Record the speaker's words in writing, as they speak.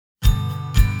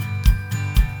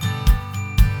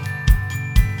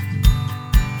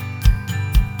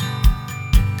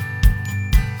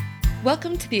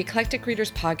Welcome to the Eclectic Readers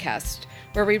Podcast,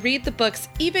 where we read the books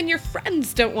even your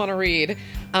friends don't want to read.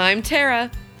 I'm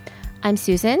Tara. I'm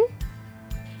Susan.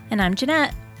 And I'm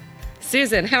Jeanette.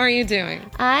 Susan, how are you doing?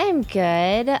 I'm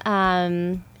good.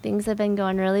 Things have been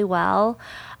going really well.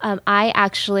 I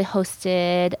actually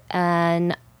hosted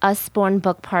an Usborne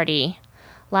book party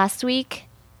last week,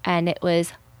 and it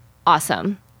was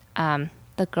awesome.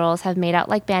 The girls have made out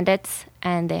like bandits,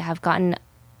 and they have gotten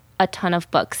a ton of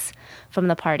books from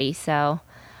the party. So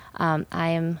I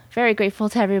am very grateful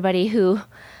to everybody who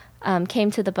came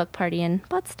to the book party and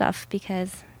bought stuff,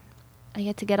 because I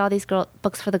get to get all these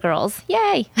books for the girls.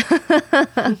 Yay!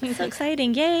 So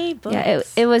exciting. Yay, books. Yeah,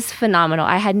 it was phenomenal.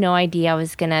 I had no idea I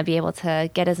was going to be able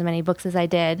to get as many books as I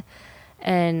did.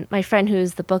 And my friend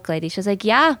who's the book lady, she was like,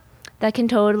 yeah, that can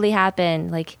totally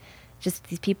happen. Like, just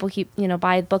these people keep,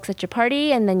 buy books at your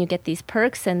party, and then you get these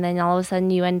perks, and then all of a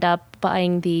sudden you end up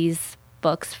buying these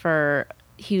books for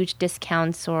huge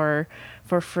discounts or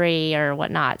for free or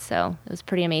whatnot. So it was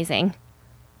pretty amazing.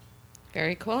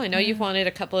 Very cool. I know you've wanted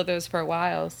a couple of those for a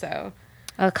while, so.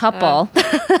 A couple.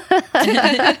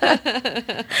 Yeah,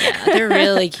 they're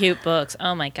really cute books.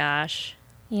 Oh my gosh.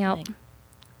 Yep.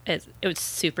 Like, it was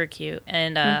super cute.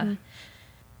 And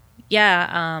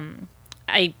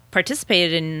I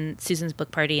participated in Susan's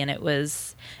book party, and it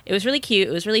was really cute.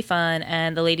 It was really fun,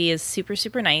 and the lady is super,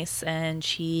 super nice, and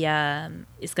she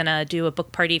is going to do a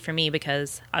book party for me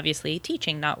because obviously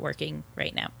teaching, not working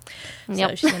right now.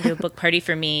 Yep. So she's going to do a book party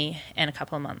for me in a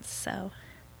couple of months. So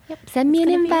Yep. Send me an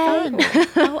invite.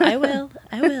 Oh, I will.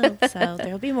 So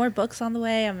there'll be more books on the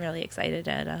way. I'm really excited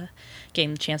at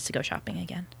getting the chance to go shopping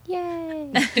again.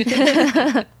 Yay.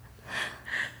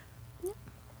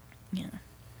 Yeah.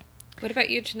 What about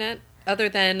you, Jeanette? Other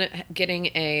than getting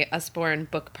a Usborne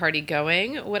book party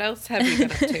going, what else have you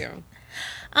been up to?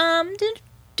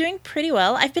 Doing pretty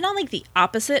well. I've been on like the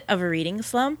opposite of a reading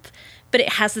slump, but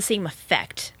it has the same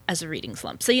effect as a reading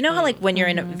slump. So you know how like when you're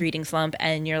in a reading slump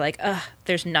and you're like, ugh,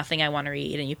 there's nothing I want to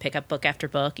read, and you pick up book after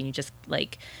book and you just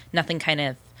like nothing kind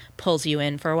of pulls you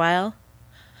in for a while.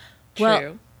 True.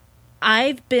 Well,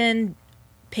 I've been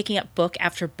picking up book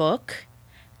after book,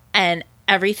 and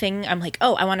everything, I'm like,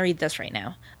 oh, I want to read this right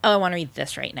now. Oh, I want to read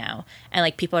this right now. And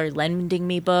like people are lending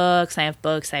me books. I have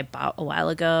books I bought a while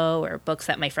ago, or books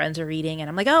that my friends are reading, and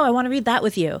I'm like, oh, I want to read that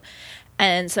with you.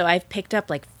 And so I've picked up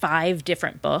like 5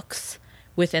 different books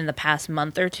within the past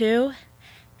month or two,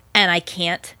 and I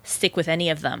can't stick with any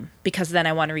of them because then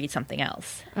I want to read something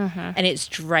else. And it's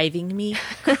driving me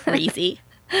crazy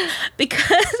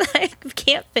because I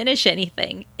can't finish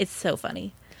anything. It's so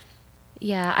funny.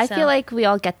 Yeah, I feel like we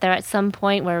all get there at some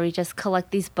point where we just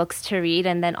collect these books to read,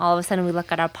 and then all of a sudden we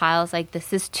look at our piles like,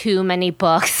 this is too many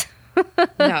books.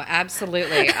 No,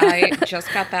 absolutely. I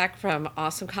just got back from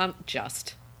AwesomeCon.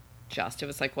 Just. It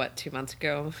was like, what, 2 months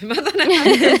ago? A month and a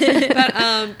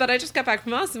half. But I just got back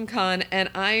from AwesomeCon, and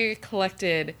I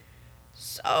collected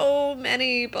so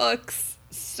many books.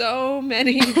 So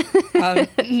many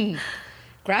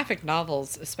graphic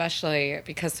novels, especially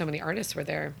because so many artists were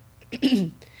there.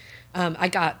 I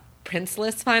got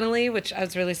Princeless finally, which I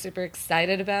was really super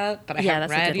excited about, but I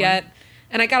haven't read yet.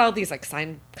 And I got all these like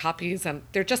signed copies, and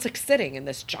they're just like sitting in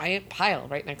this giant pile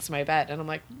right next to my bed. And I'm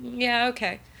like, yeah,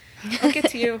 okay. I'll get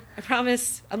to you. I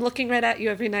promise. I'm looking right at you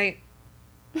every night.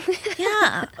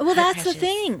 Yeah. Well, that's the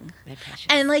thing. My precious.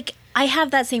 And like, I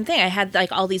have that same thing. I had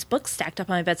like all these books stacked up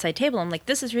on my bedside table. I'm like,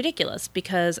 this is ridiculous,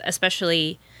 because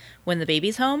especially when the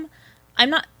baby's home, I'm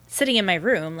not sitting in my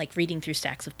room like reading through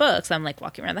stacks of books. I'm like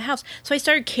walking around the house. So I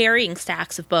started carrying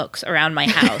stacks of books around my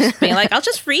house, being like, I'll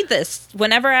just read this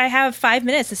whenever I have 5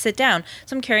 minutes to sit down.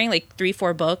 So I'm carrying like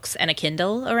 3-4 books and a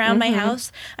Kindle around my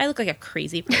house. I look like a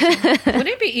crazy person. Wouldn't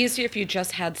it be easier if you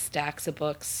just had stacks of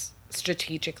books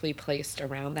strategically placed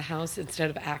around the house instead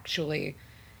of actually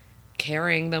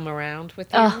carrying them around with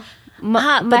you? Oh,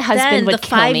 my husband would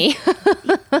kill me.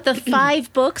 The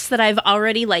 5 books that I've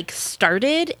already like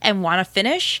started and want to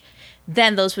finish,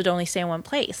 then those would only stay in one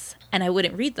place, and I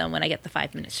wouldn't read them when I get the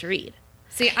 5 minutes to read.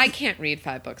 See, I can't read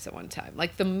 5 books at one time.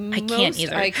 Like the can't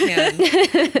either.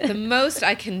 The most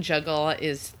I can juggle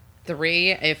is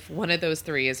 3 if one of those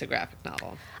 3 is a graphic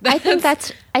novel. I think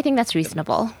that's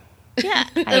reasonable. Yeah,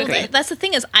 I agree. That's the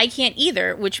thing, is I can't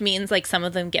either, which means like some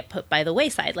of them get put by the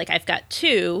wayside. Like I've got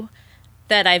 2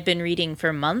 that I've been reading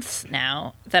for months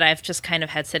now that I've just kind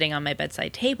of had sitting on my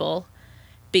bedside table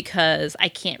because I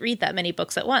can't read that many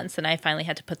books at once, and I finally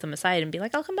had to put them aside and be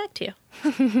like, I'll come back to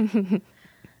you.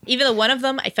 Even though one of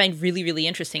them I find really, really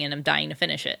interesting and I'm dying to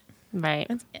finish it. Right.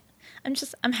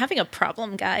 I'm having a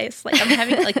problem, guys. Like I'm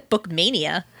having like book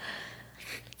mania.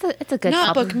 It's a good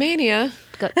not problem. book mania.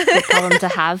 Good problem to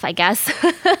have, I guess.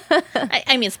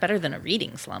 I mean, it's better than a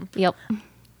reading slump. Yep.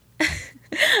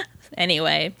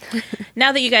 Anyway,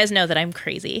 now that you guys know that I'm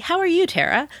crazy, how are you,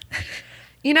 Tara?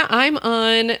 You know, I'm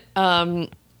on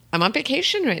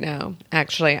vacation right now,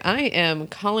 actually. I am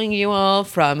calling you all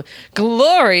from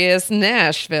glorious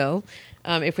Nashville.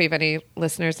 If we have any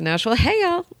listeners in Nashville, hey,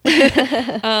 y'all.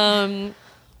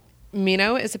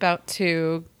 Mino is about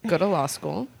to go to law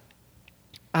school.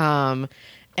 And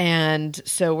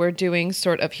so we're doing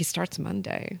he starts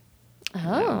Monday.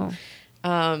 Oh.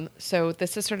 So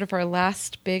this is sort of our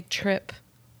last big trip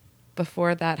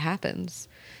before that happens.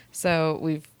 So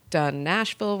we've done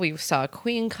Nashville. We saw a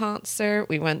Queen concert.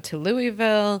 We went to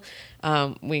Louisville.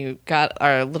 We got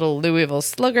our little Louisville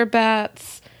Slugger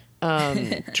bats.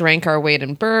 Drank our weight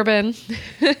in bourbon.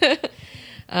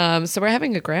 So we're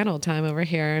having a grand old time over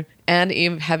here, and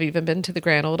have even been to the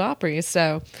Grand Ole Opry.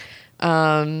 So,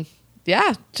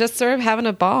 yeah, just sort of having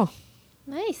a ball.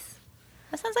 Nice.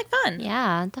 That sounds like fun.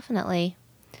 Yeah, definitely.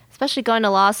 Especially going to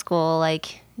law school,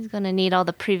 like he's going to need all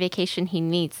the pre-vacation he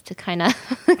needs to kind of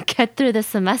get through the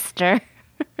semester.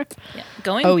 Yeah.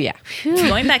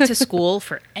 Going back to school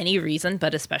for any reason,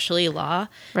 but especially law.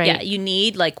 Right. Yeah, you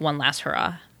need like one last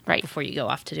hurrah right before you go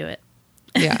off to do it.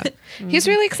 Yeah. He's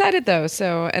really excited though.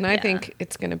 So, and I think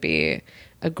it's going to be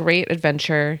a great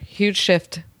adventure, huge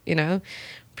shift,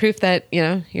 proof that,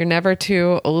 you're never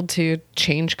too old to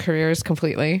change careers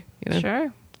completely,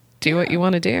 Sure. Do what you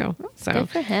want to do. So Good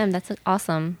for him. That's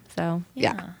awesome. So,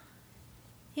 yeah.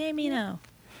 Yay, Mino.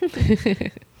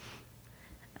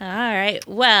 All right.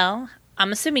 Well,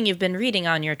 I'm assuming you've been reading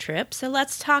on your trip, so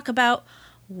let's talk about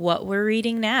what we're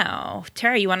reading now.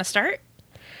 Tara, you want to start?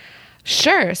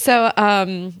 Sure. So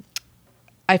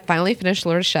I finally finished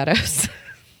Lord of Shadows.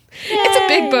 It's a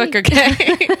big book, okay?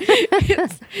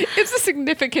 it's a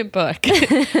significant book.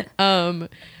 And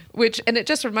it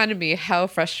just reminded me how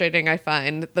frustrating I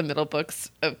find the middle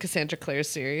books of Cassandra Clare's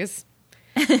series.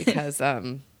 Because,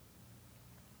 all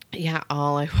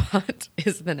I want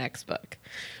is the next book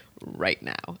right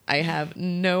now. I have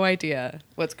no idea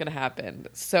what's going to happen.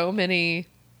 So many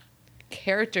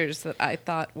characters that I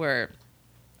thought were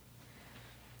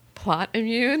plot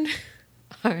immune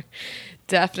are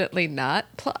definitely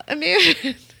not plot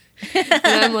immune. And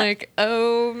I'm like,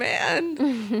 oh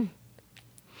man.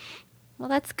 Well,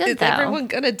 that's good, Is though. everyone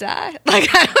gonna die? Like,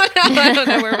 I don't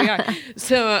know where we are.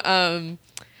 So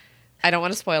I don't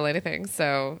want to spoil anything.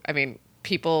 So I mean,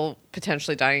 people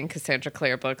potentially dying in Cassandra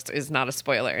Clare books is not a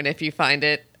spoiler. And if you find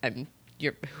it,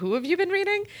 who have you been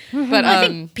reading? But I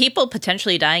think people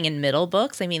potentially dying in middle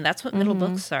books. I mean, that's what middle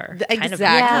books are.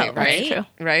 Exactly, about, right?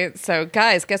 Right. So,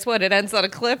 guys, guess what? It ends on a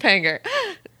cliffhanger.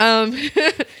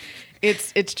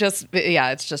 It's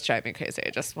just driving me crazy. I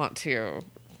just want to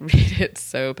read it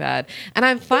so bad. And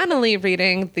I'm finally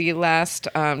reading the last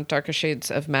Darker Shades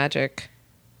of Magic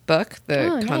book,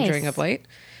 The Conjuring of Light.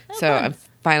 So I'm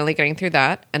finally getting through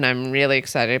that, and I'm really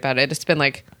excited about it. It's been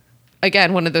like,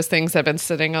 again, one of those things I've been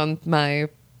sitting on my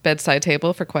bedside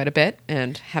table for quite a bit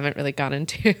and haven't really gone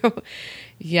into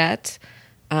yet.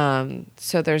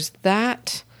 So there's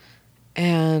that.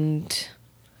 And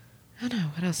I don't know,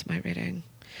 what else am I reading?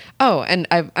 Oh, and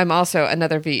I'm also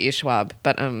another V.E. Schwab,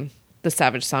 but The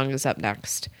Savage Song is up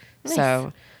next. Nice.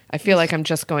 So I feel like I'm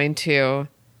just going to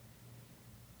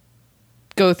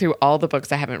go through all the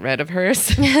books I haven't read of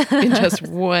hers in just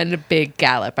one big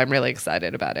gallop. I'm really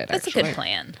excited about it. That's actually a good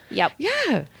plan. Yep.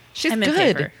 Yeah, she's I'm good. in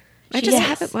favor. I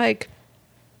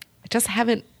just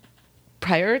haven't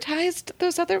prioritized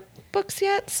those other books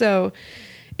yet. So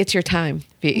it's your time,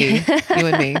 V.E. You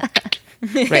and me,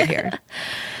 right here.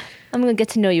 I'm going to get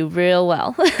to know you real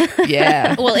well.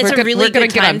 Yeah. Well, it's a really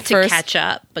good time to catch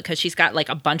up because she's got like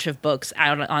a bunch of books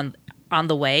out on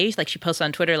the way. Like she posts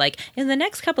on Twitter, like, in the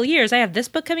next couple of years, I have this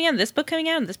book coming out, this book coming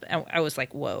out, and this. I was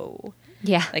like, whoa.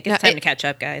 Yeah. Like, it's time to catch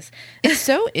up, guys. It's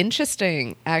so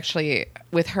interesting, actually,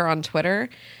 with her on Twitter,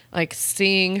 like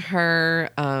seeing her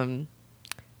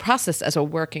process as a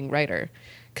working writer.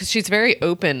 Because she's very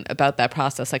open about that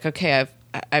process. Like, okay,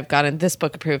 I've gotten this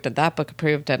book approved and that book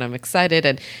approved, and I'm excited.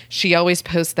 And she always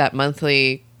posts that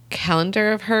monthly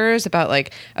calendar of hers about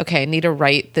like, okay, I need to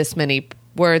write this many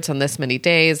words on this many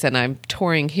days, and I'm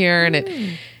touring here. And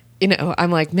it,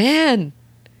 I'm like, man,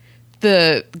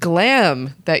 the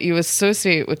glam that you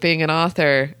associate with being an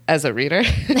author as a reader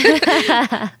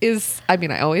is, I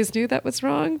mean, I always knew that was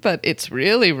wrong, but it's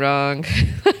really wrong.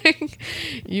 Like,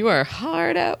 you are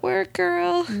hard at work,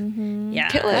 girl. Mm-hmm. Yeah,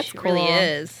 kill it. She really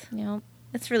is. Yep.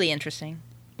 It's really interesting.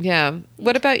 Yeah.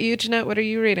 What about you, Jeanette? What are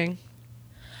you reading?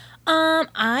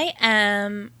 I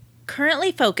am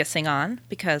currently focusing on,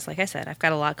 because like I said, I've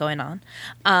got a lot going on.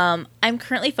 I'm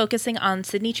currently focusing on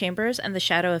Sydney Chambers and the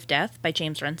Shadow of Death by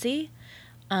James Runcie.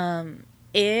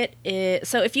 It is,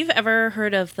 so if you've ever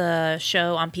heard of the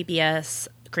show on PBS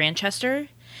Grantchester,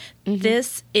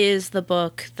 this is the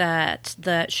book that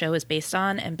the show is based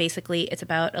on, and basically it's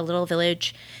about a little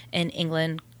village in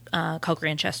England called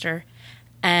Grantchester,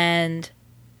 and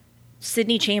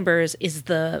Sydney Chambers is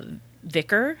the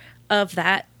vicar of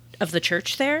the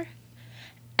church there,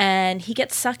 and he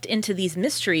gets sucked into these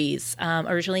mysteries.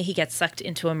 Originally, he gets sucked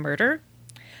into a murder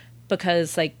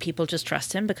because, like, people just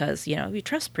trust him because, you know, you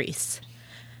trust priests.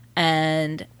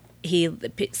 And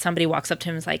somebody walks up to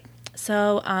him and is like,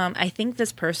 so I think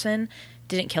this person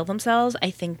didn't kill themselves. I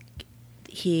think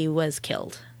he was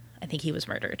killed. I think he was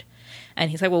murdered. And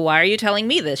he's like, well, why are you telling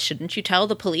me this? Shouldn't you tell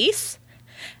the police?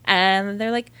 And they're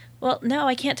like, well, no,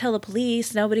 I can't tell the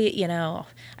police. Nobody, you know,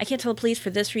 I can't tell the police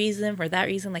for this reason, for that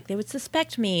reason. Like, they would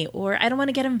suspect me, or I don't want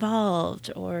to get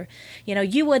involved, or, you know,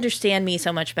 you understand me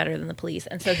so much better than the police.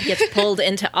 And so he gets pulled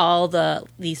into all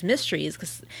these mysteries,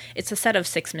 because it's a set of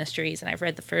 6 mysteries, and I've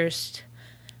read the first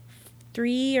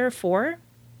 3 or 4.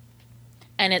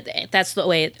 And that's the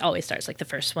way it always starts. Like, the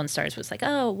first one starts with, like,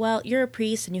 oh, well, you're a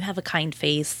priest, and you have a kind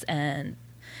face, and...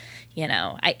 you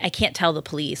know, I can't tell the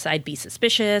police. I'd be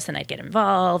suspicious and I'd get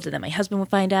involved, and then my husband would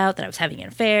find out that I was having an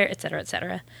affair, et cetera, et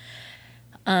cetera.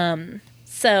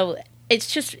 So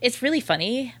it's really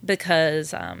funny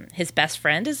because his best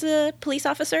friend is a police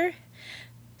officer.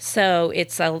 So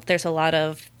there's a lot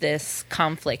of this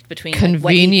conflict between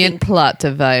convenient plot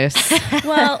device.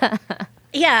 Well,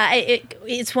 yeah,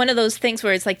 it's one of those things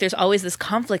where it's like there's always this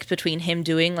conflict between him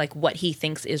doing like what he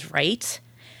thinks is right,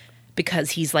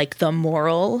 because he's like the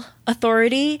moral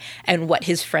authority, and what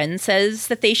his friend says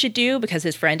that they should do because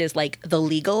his friend is like the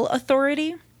legal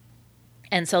authority.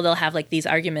 And so they'll have like these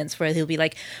arguments where he'll be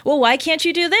like, well, why can't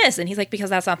you do this? And he's like, because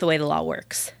that's not the way the law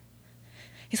works.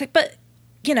 He's like, but,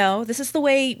 you know, this is the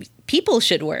way people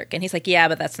should work. And he's like, yeah,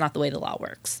 but that's not the way the law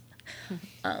works.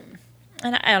 And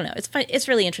I don't know. It's fun. It's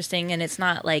really interesting, and it's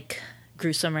not like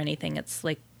gruesome or anything. It's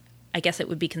like, I guess it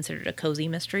would be considered a cozy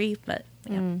mystery, but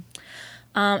yeah.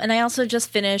 And I also just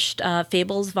finished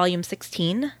Fables Volume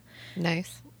 16.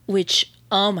 Nice. Which,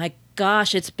 oh my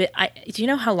gosh, do you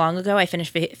know how long ago I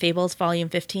finished Fables Volume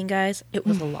 15, guys? It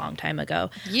was a long time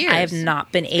ago. Years. I have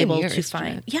not been able to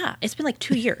find... Yeah, it's been like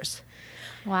 2 years.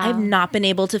 Wow. I've not been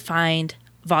able to find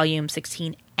Volume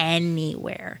 16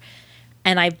 anywhere.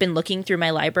 And I've been looking through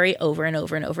my library over and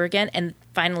over and over again, and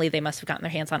finally they must have gotten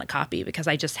their hands on a copy because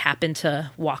I just happened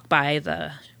to walk by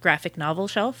the graphic novel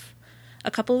shelf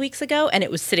a couple of weeks ago, and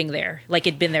it was sitting there like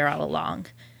it'd been there all along.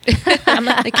 I'm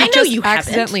like, I know you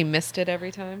accidentally haven't. missed it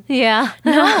every time. Yeah.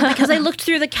 No, because I looked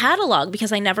through the catalog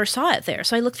because I never saw it there.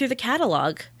 So I looked through the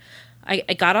catalog. I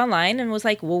got online and was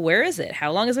like, well, where is it?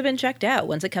 How long has it been checked out?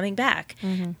 When's it coming back?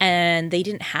 Mm-hmm. And they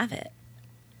didn't have it.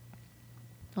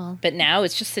 Well, but now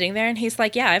it's just sitting there, and he's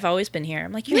like, yeah, I've always been here.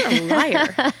 I'm like, you're a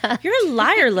liar. You're a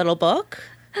liar, little book.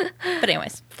 But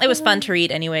anyways, it was fun to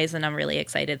read anyways, and I'm really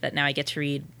excited that now I get to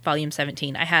read Volume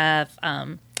 17. I have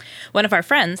one of our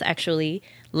friends actually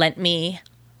lent me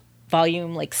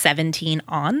Volume 17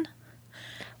 on.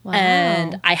 Wow.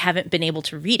 And I haven't been able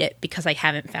to read it because I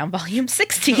haven't found Volume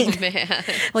 16. Oh, man.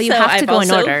 Well, you have to go in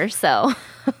order, so.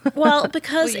 Well,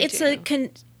 because it's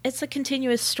a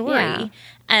continuous story. Yeah.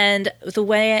 And the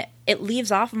way it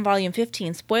leaves off in Volume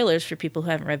 15, spoilers for people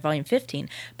who haven't read Volume 15,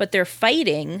 but they're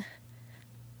fighting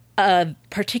a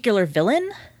particular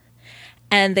villain,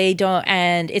 and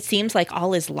it seems like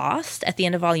all is lost at the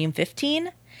end of Volume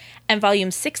 15, and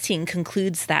Volume 16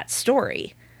 concludes that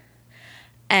story.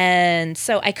 And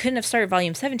so I couldn't have started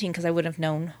Volume 17 because I wouldn't have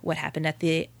known what happened at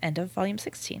the end of Volume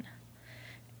 16.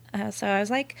 So I was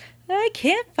like, I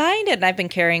can't find it. And I've been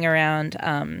carrying around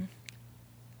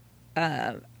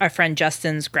our friend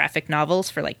Justin's graphic novels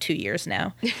for 2 years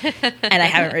now, and I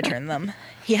haven't returned them.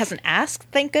 He hasn't asked,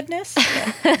 thank goodness.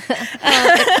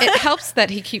 It helps that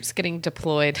he keeps getting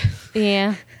deployed.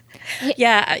 Yeah.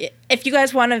 Yeah. If you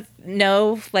guys want to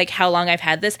know how long I've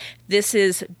had this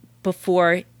is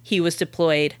before he was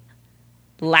deployed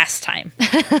last time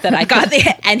that I got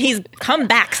there, and he's come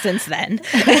back since then.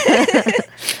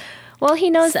 Well, he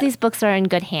knows these books are in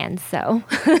good hands, so.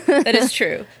 That is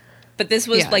true. But this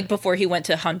was before he went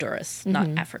to Honduras, not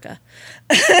Africa.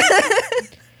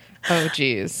 Oh,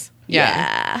 geez.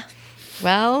 Yeah.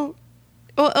 Well,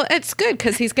 it's good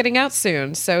because he's getting out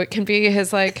soon, so it can be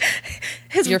his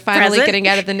you're finally present. Getting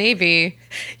out of the Navy.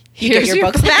 You get your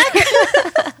books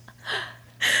back.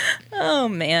 Oh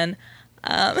man,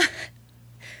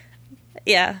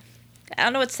 yeah. I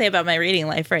don't know what to say about my reading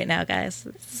life right now, guys.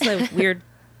 This is a weird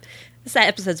This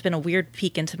episode's been a weird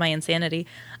peek into my insanity.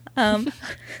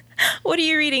 What are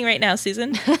you reading right now,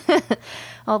 Susan?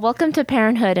 Well, welcome to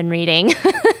parenthood and reading.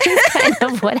 It's kind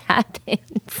of what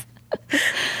happens.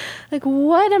 Like,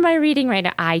 what am I reading right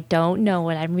now? I don't know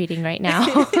what I'm reading right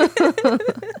now.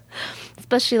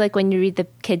 Especially like when you read the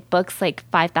kid books like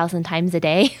 5,000 times a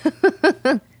day.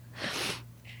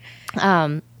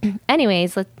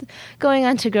 Anyways, going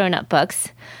on to grown-up books.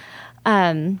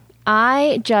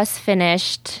 I just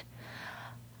finished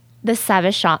This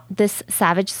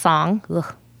Savage Song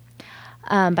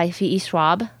by V.E.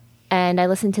 Schwab, and I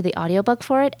listened to the audiobook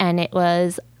for it, and it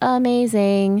was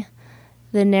amazing.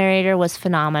 The narrator was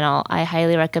phenomenal. I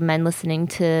highly recommend listening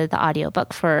to the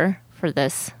audiobook for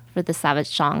this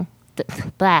Savage Song.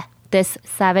 This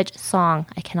Savage Song.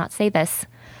 I cannot say this.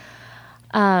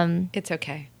 It's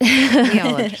okay. We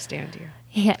all understand you.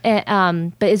 Yeah,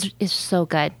 but it's so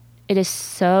good. It is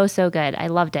so good. I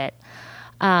loved it.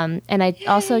 And I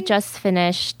also just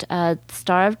finished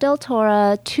Star of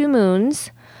Deltora, Two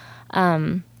Moons,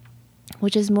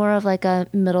 which is more of like a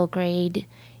middle grade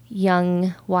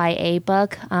young YA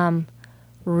book.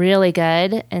 Really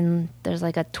good. And there's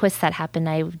like a twist that happened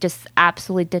I just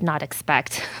absolutely did not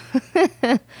expect.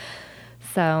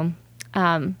 So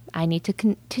I need to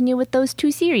continue with those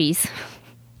two series.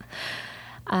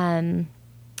 And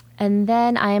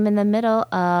then I am in the middle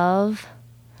of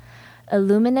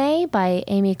Illuminae by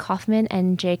Amy Kaufman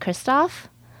and Jay Kristoff,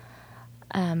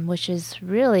 which is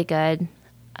really good.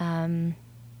 Have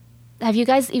you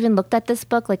guys even looked at this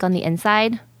book, like on the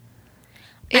inside?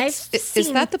 Is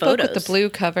that the book with the blue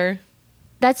cover?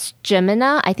 That's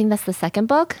Gemina. I think that's the second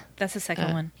book. That's the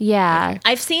second one. Yeah.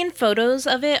 I've seen photos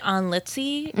of it on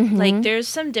Litsy. Mm-hmm. Like, there's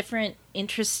some different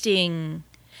interesting...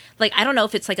 Like, I don't know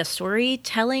if it's like a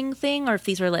storytelling thing or if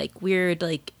these are like weird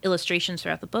like illustrations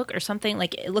throughout the book or something.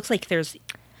 Like, it looks like there's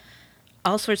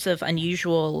all sorts of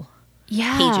unusual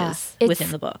pages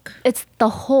within the book. It's the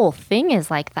whole thing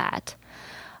is like that.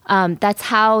 That's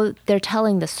how they're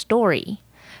telling the story.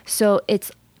 So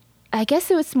I guess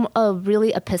it was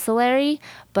really epistolary,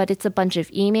 but it's a bunch of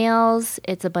emails.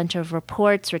 It's a bunch of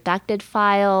reports, redacted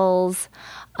files,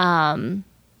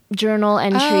 journal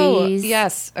entries. Oh,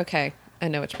 yes. Okay. I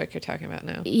know which book you're talking about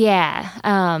now. Yeah.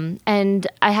 And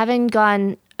I haven't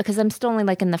gone, because I'm still only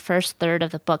like in the first third of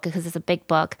the book because it's a big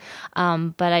book.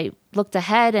 But I looked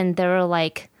ahead and there were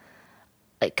like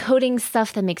coding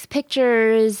stuff that makes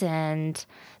pictures, and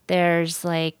there's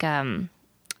like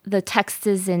the text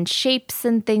is in shapes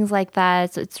and things like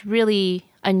that. So it's really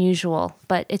unusual,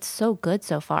 but it's so good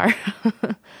so far.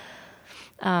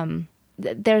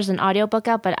 There's an audiobook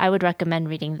out, but I would recommend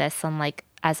reading this on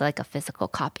as a physical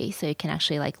copy so you can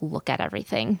actually look at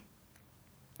everything.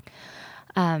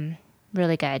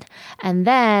 Really good. And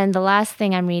then the last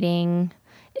thing I'm reading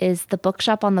is The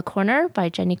Bookshop on the Corner by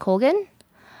Jenny Colgan.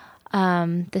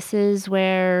 This is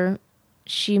where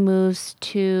she moves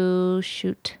to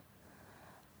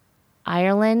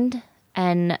Ireland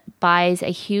and buys a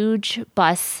huge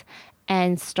bus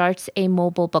and starts a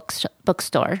mobile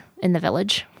bookstore in the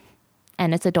village.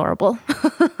 And it's adorable.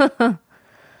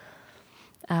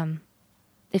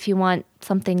 If you want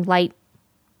something light,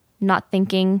 not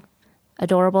thinking,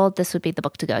 adorable, this would be the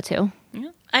book to go to. Yeah.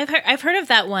 I've heard of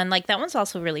that one. Like, that one's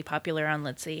also really popular on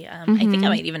Litsy. I think I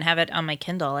might even have it on my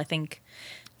Kindle. I think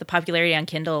the popularity on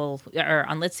Kindle or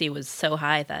on Litsy was so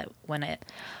high that when it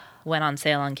went on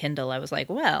sale on Kindle, I was like,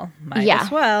 well, might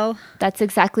as well. That's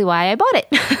exactly why I bought it.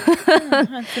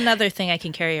 That's another thing I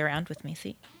can carry around with me,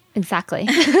 see? Exactly.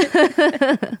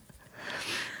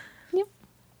 Yep.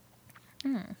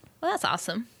 Well, that's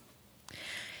awesome.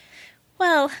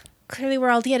 Well, clearly we're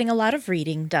all getting a lot of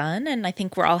reading done, and I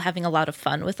think we're all having a lot of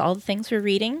fun with all the things we're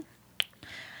reading.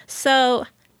 So,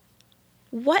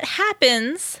 what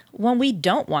happens when we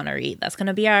don't want to read? That's going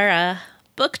to be our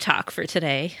book talk for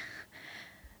today.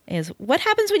 Is what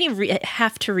happens when you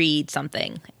have to read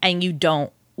something and you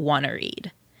don't want to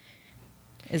read?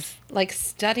 Is like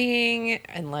studying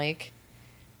and like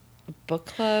a book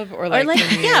club or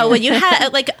when you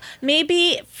have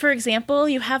maybe, for example,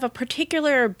 you have a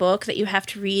particular book that you have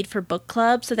to read for book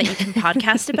club so that you can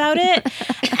podcast about it,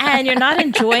 and you're not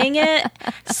enjoying it,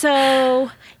 so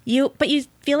you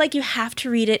feel like you have to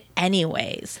read it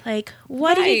anyways. Like,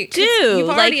 what do you do? You've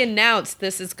already announced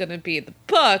this is going to be the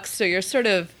book, so you're sort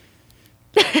of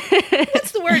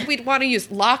what's the word we'd want to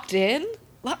use? Locked in?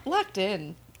 Locked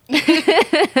in.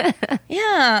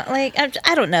 Yeah, like,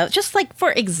 I don't know. Just like,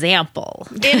 for example.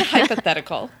 In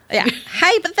hypothetical. Yeah,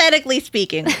 hypothetically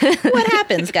speaking. What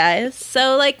happens, guys?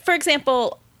 So, like, for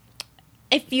example,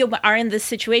 if you are in this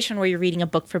situation where you're reading a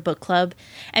book for book club,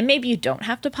 and maybe you don't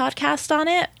have to podcast on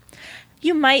it,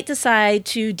 you might decide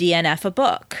to DNF a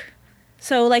book.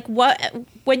 So, like,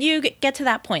 when you get to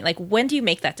that point, like, when do you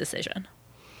make that decision?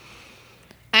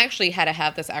 I actually had to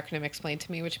have this acronym explained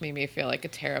to me, which made me feel like a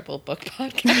terrible book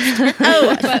podcaster.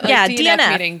 But, like, yeah,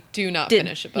 DNF meaning do not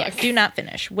finish a book. Yeah, do not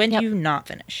finish. When do you not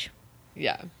finish?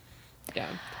 Yeah. Yeah.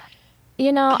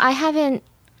 You know, I haven't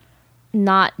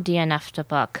not DNF'd a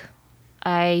book.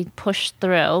 I push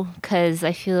through because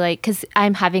I feel like, because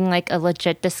I'm having like a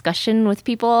legit discussion with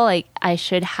people, like I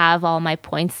should have all my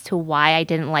points to why I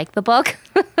didn't like the book.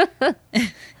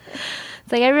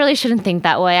 It's like, I really shouldn't think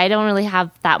that way. I don't really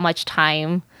have that much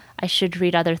time. I should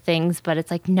read other things, but it's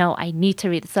like, no, I need to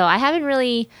read. So I haven't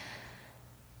really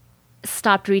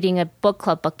stopped reading a book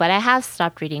club book, but I have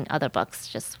stopped reading other books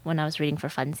just when I was reading for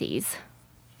funsies.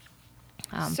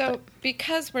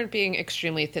 Because we're being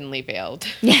extremely thinly veiled,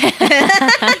 I'm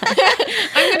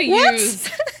going to use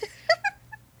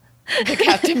the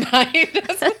Captain Mind.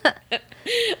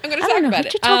 I'm going to talk about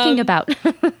what you're talking about.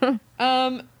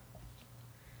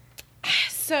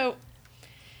 So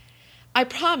I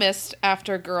promised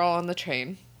after Girl on the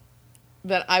Train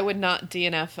that I would not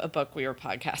DNF a book we were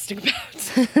podcasting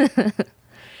about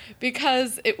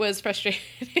because it was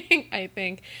frustrating, I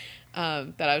think.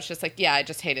 That I was just like, yeah, I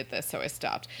just hated this, so I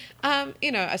stopped.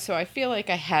 So I feel like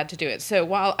I had to do it. So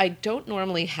while I don't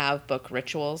normally have book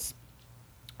rituals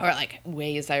or like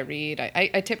ways I read,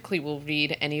 I typically will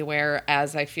read anywhere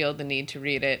as I feel the need to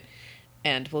read it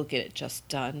and will get it just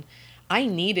done. I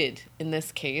needed, in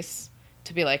this case,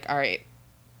 to be like, all right,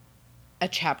 a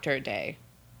chapter a day.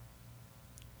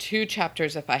 2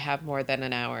 chapters if I have more than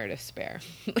an hour to spare.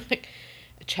 Like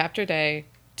a chapter a day.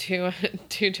 Two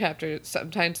chapters,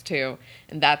 sometimes 2,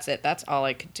 and that's it. That's all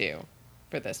I could do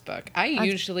for this book. I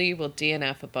usually will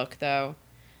DNF a book, though,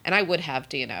 and I would have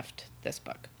DNF'd this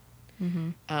book.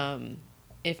 Mm-hmm.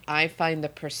 If I find the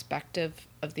perspective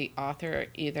of the author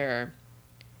either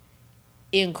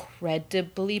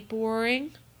incredibly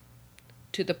boring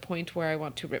to the point where I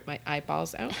want to rip my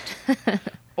eyeballs out,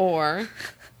 or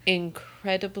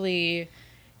incredibly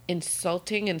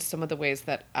insulting in some of the ways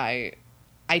that I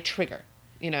trigger.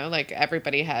 You know, like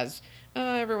everybody has,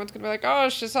 everyone's going to be like, oh,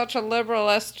 she's such a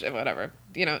liberalist, whatever.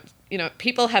 You know,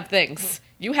 people have things.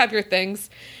 You have your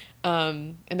things.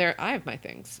 And I have my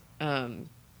things. And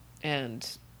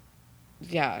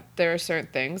yeah, there are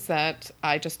certain things that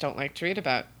I just don't like to read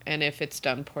about. And if it's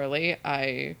done poorly,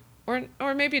 or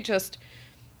maybe just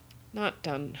not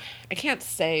done. I can't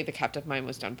say The Captive Mind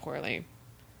was done poorly.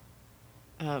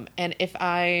 And if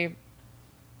I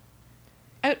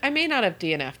may not have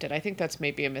DNF'd it. I think that's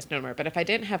maybe a misnomer. But if I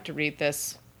didn't have to read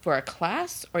this for a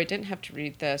class, or I didn't have to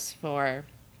read this for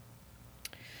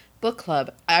book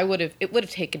club, it would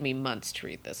have taken me months to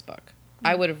read this book.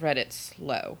 I would have read it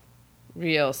slow,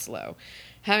 real slow.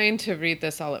 Having to read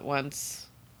this all at once,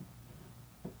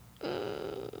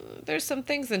 there's some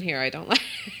things in here I don't like.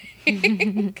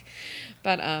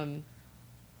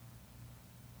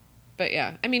 But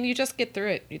yeah, I mean, you just get through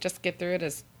it. You just get through it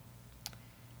as...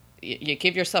 You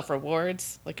give yourself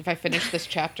rewards. Like, if I finish this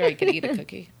chapter, I can eat a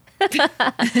cookie.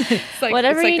 Like,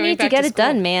 whatever you need to get it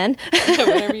done, man.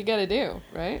 Whatever you got to do,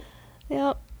 right?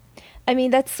 Yep. I mean,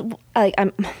 that's like,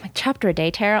 I'm chapter a day,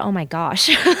 Tara. Oh my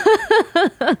gosh.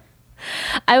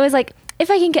 I was like, if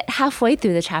I can get halfway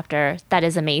through the chapter, that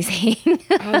is amazing.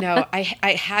 Oh no, I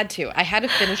had to. I had to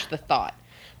finish the thought.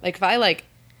 Like,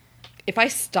 if I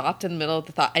stopped in the middle of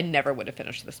the thought, I never would have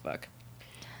finished this book.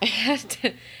 I had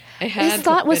to. This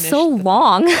thought was so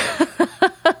long.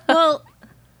 Well,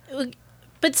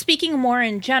 but speaking more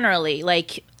in generally,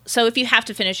 like, so if you have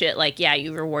to finish it, like, yeah,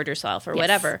 you reward yourself or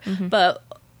whatever. Mm-hmm. But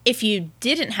if you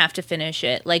didn't have to finish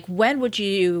it, like, when would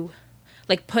you,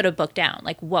 like, put a book down?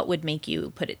 Like, what would make you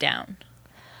put it down?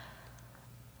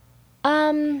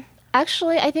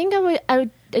 Actually, I think I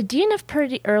would DNF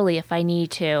pretty early if I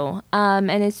need to. And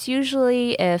it's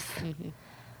usually if... Mm-hmm.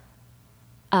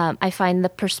 I find the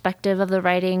perspective of the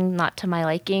writing not to my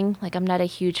liking. Like, I'm not a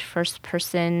huge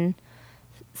first-person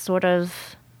sort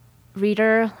of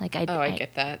reader. Like, I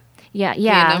get that.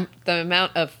 Yeah. The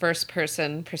amount of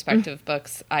first-person perspective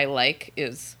books I like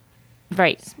is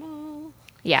small.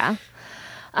 Yeah.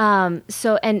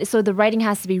 So the writing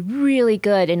has to be really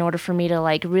good in order for me to,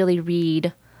 like, really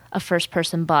read a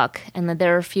first-person book. And then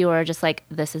there are a few who are just like,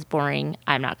 this is boring.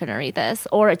 I'm not going to read this.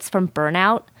 Or it's from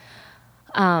Burnout.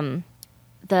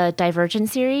 The Divergent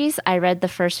series, I read the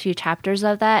first few chapters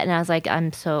of that, and I was like,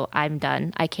 I'm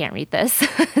done. I can't read this.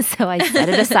 So I set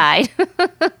it aside.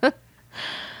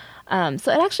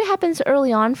 So it actually happens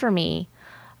early on for me.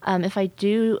 If I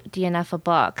do DNF a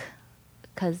book,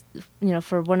 because,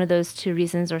 for one of those 2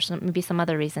 reasons or maybe some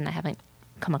other reason I haven't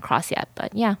come across yet.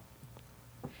 But yeah.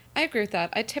 I agree with that.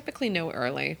 I typically know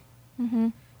early. Mm-hmm.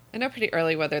 I know pretty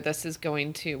early whether this is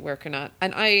going to work or not.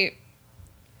 And I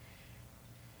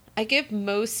give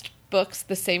most books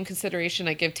the same consideration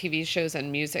I give TV shows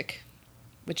and music,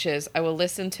 which is I will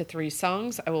listen to 3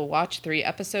 songs, I will watch 3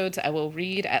 episodes, I will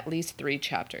read at least 3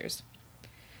 chapters.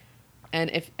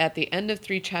 And if at the end of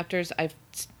 3 chapters I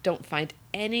don't find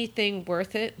anything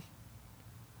worth it,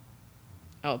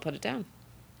 I will put it down.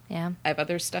 Yeah. I have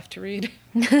other stuff to read.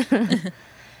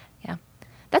 Yeah.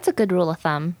 That's a good rule of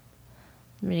thumb.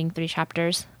 Reading 3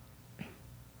 chapters.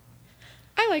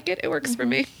 I like it. It works for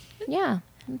me. Yeah.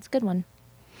 It's a good one.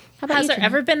 How about Has you, there Jen?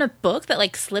 ever been a book that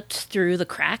like slipped through the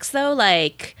cracks though?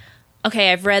 Like,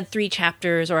 okay, I've read 3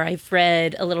 chapters or I've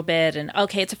read a little bit and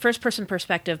okay, it's a first person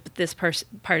perspective, but this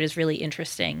part is really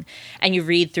interesting. And you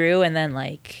read through and then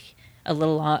like a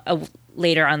little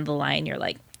later on the line, you're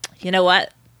like, you know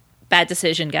what? Bad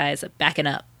decision, guys. Backing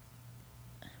up.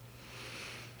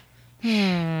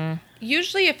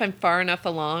 Usually if I'm far enough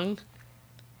along,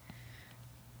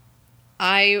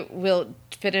 I will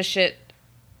finish it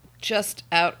just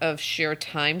out of sheer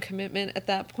time commitment at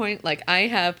that point. Like, I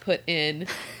have put in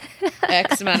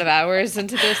X amount of hours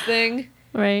into this thing.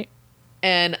 Right.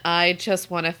 And I just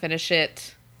want to finish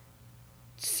it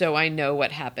so I know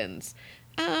what happens.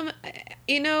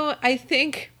 I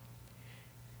think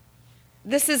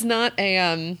this is not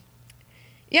a...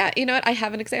 Yeah, you know what? I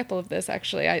have an example of this,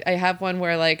 actually. I have one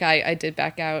where, like, I did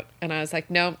back out, and I was like,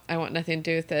 no, I want nothing to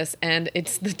do with this. And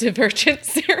it's the Divergent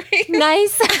series.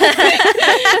 Nice.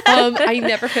 I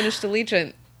never finished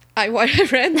Allegiant. I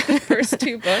read the first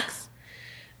 2 books,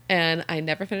 and I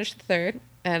never finished the third.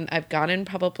 And I've gotten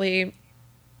probably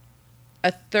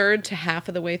a third to half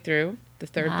of the way through the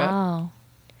third book.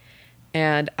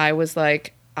 And I was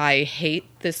like, I hate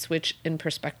this switch in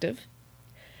perspective.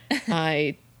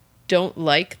 I don't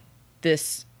like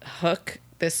this hook,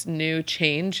 this new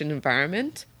change in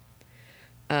environment.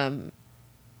 I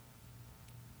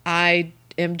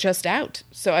am just out.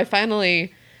 So I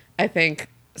finally, I think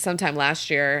sometime last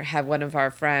year, had one of our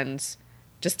friends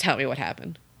just tell me what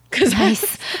happened.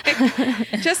 Nice.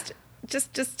 Just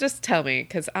tell me,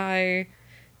 because I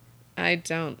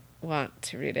don't want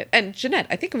to read it. And Jeanette,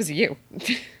 I think it was you,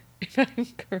 if I'm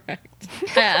correct.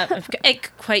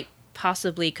 It quite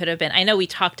possibly could have been. I know we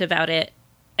talked about it.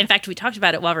 In fact, we talked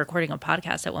about it while recording a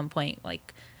podcast at one point,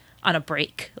 like on a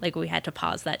break. Like we had to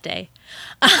pause that day.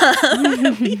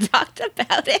 We talked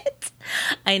about it.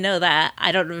 I know that.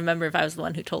 I don't remember if I was the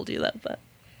one who told you that, but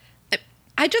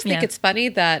I just think it's funny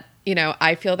that,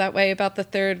 I feel that way about the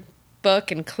third book,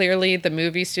 and clearly the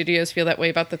movie studios feel that way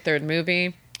about the third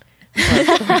movie. Or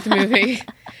the fourth movie.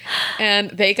 And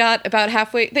they got about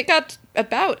halfway,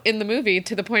 in the movie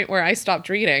to the point where I stopped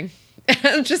reading.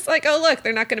 I'm just like, oh, look,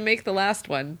 they're not going to make the last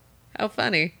one. How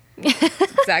funny. That's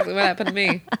exactly what happened to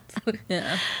me.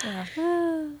 Yeah.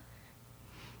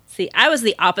 See, I was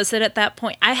the opposite at that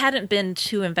point. I hadn't been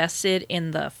too invested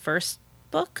in the first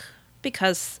book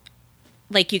because,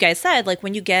 like you guys said, like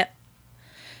when you get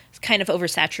kind of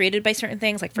oversaturated by certain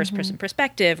things, like first-person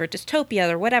perspective or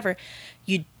dystopia or whatever,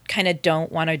 you kind of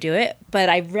don't want to do it. But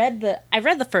I read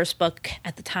the first book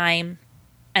at the time,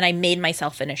 and I made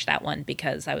myself finish that one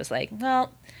because I was like,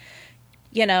 well,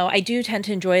 I do tend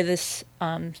to enjoy this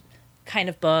kind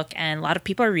of book, and a lot of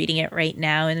people are reading it right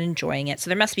now and enjoying it, so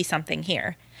there must be something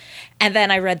here. And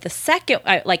then I read the second,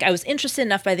 I was interested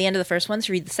enough by the end of the first one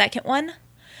to read the second one,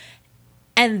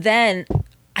 and then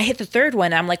I hit the third one,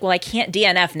 and I'm like, well, I can't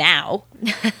DNF now.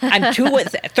 I'm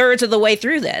 2/3 of the way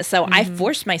through this, so I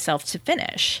forced myself to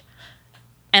finish.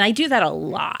 And I do that a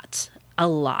lot.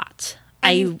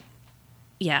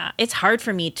 It's hard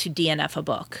for me to DNF a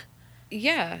book.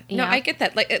 Yeah. No, I get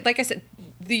that. Like I said,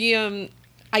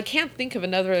 I can't think of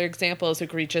another example as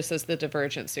egregious as the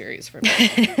Divergent series for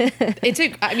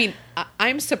me.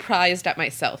 I'm surprised at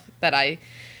myself that I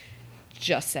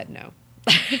just said no.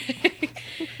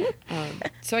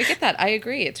 So I get that. I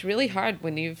agree. It's really hard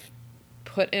when you've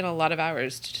put in a lot of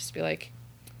hours to just be like,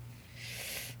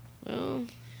 well.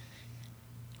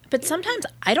 But sometimes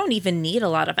I don't even need a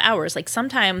lot of hours. Like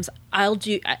sometimes I'll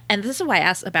do, and this is why I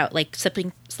asked about like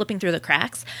slipping through the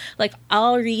cracks. Like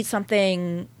I'll read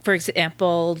something, for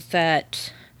example,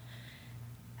 that,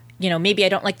 maybe I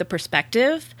don't like the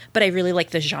perspective, but I really like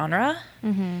the genre,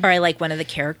 or I like one of the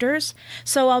characters.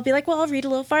 So I'll be like, well, I'll read a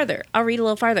little farther.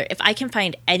 If I can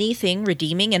find anything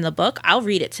redeeming in the book, I'll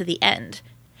read it to the end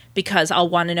because I'll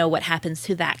want to know what happens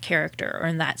to that character or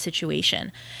in that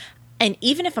situation. And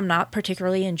even if I'm not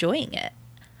particularly enjoying it.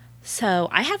 So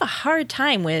I have a hard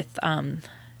time with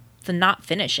the not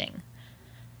finishing.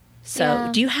 So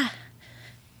do you have,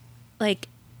 like,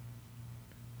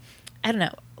 I don't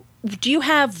know. do you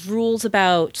have rules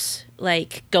about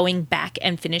like going back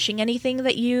and finishing anything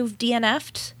that you've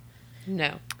DNF'd?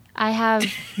 No. I have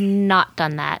not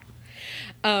done that.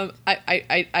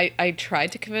 I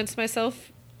tried to convince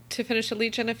myself to finish a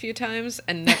Legion a few times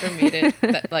and never made it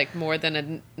that, like, more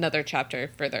than another chapter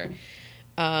further.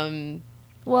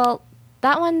 Well,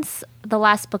 that one's the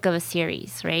last book of a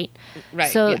series, right?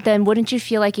 Right. So then wouldn't you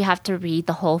feel like you have to read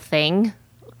the whole thing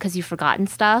because you've forgotten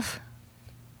stuff?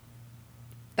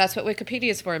 That's what Wikipedia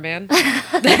is for, man. I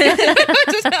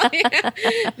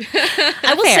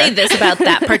will say this about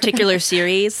that particular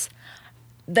series,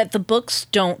 that the books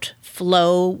don't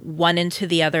flow one into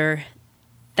the other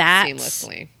that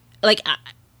seamlessly. Like,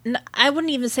 I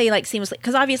wouldn't even say like seamlessly,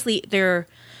 because obviously they're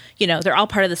all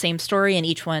part of the same story, and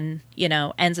each one,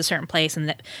 ends a certain place,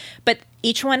 but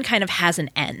each one kind of has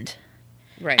an end.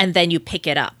 Right. And then you pick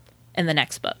it up in the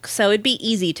next book. So it'd be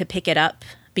easy to pick it up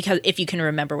because if you can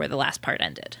remember where the last part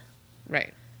ended.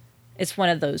 Right. It's one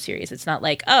of those series. It's not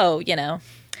like,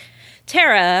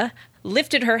 Tara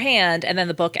lifted her hand and then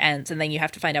the book ends and then you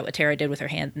have to find out what Tara did with her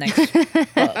hand next book.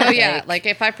 Oh, yeah. Like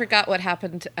if I forgot what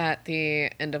happened at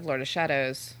the end of Lord of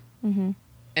Shadows and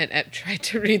tried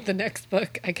to read the next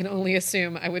book, I can only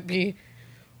assume I would be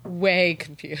way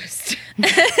confused.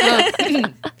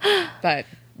 But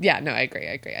yeah, no, I agree.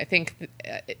 I think,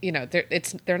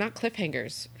 they're not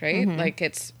cliffhangers, right? Mm-hmm. Like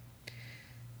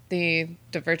the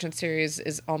Divergent series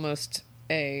is almost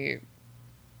a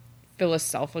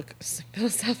philosophical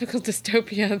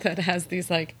dystopia that has these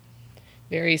like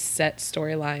very set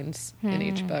storylines in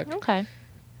each book. Okay.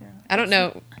 I don't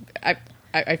know.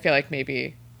 I feel like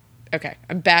maybe. Okay,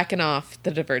 I'm backing off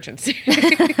the Divergent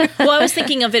series. Well, I was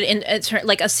thinking of it in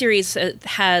like a series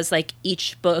has like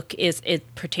each book is a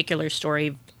particular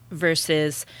story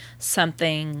versus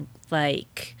something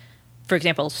like, for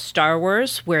example, Star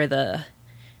Wars, where the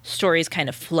stories kind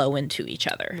of flow into each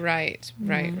other. Right.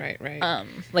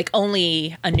 Like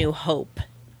only A New Hope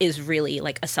is really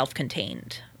like a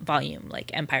self-contained volume.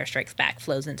 Like Empire Strikes Back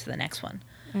flows into the next one.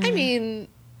 I mean,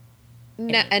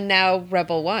 and now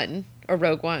Rebel One or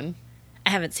Rogue One. I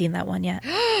haven't seen that one yet.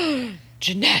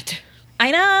 Jeanette.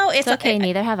 I know. It's okay.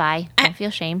 Neither have I. Don't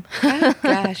feel shame. Oh,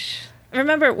 gosh.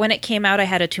 Remember when it came out, I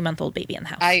had a 2-month-old baby in the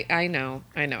house. I know.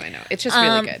 It's just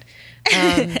really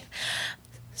good.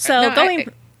 So no, going...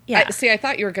 I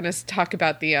thought you were going to talk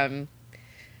about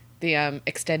the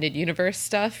extended universe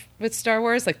stuff with Star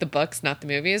Wars, like the books, not the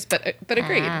movies, but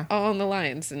agreed, all on the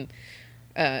lines, and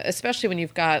especially when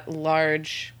you've got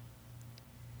large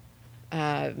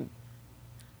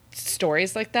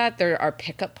stories like that, there are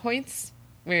pickup points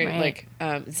where, like,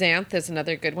 Xanth is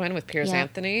another good one with Piers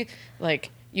Anthony. Like,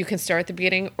 you can start at the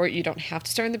beginning, or you don't have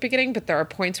to start in the beginning, but there are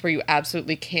points where you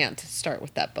absolutely can't start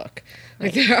with that book.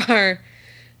 Like, there are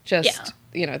just...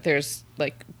 there's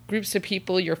like groups of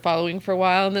people you're following for a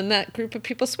while, and then that group of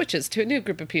people switches to a new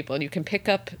group of people, and you can pick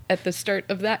up at the start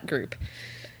of that group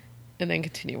and then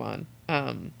continue on.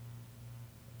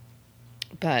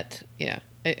 But yeah,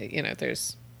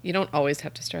 you don't always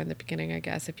have to start in the beginning, I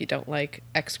guess. If you don't like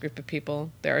X group of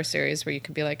people, there are series where you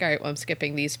can be like, all right, well, I'm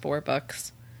skipping these 4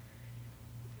 books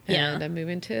and I'm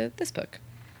moving to this book.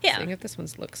 Yeah. Seeing if this one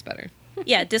looks better.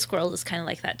 Yeah, Discworld is kind of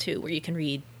like that too, where you can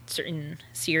read certain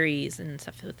series and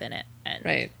stuff within it. And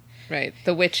right.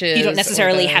 The Witches. You don't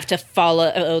necessarily have to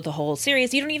follow the whole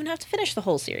series. You don't even have to finish the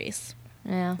whole series.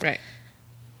 Yeah. Right.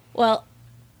 Well,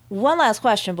 one last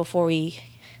question before we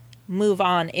move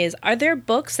on is, are there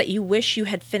books that you wish you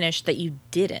had finished that you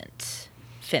didn't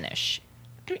finish?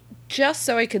 Just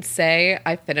so I could say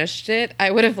I finished it,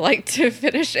 I would have liked to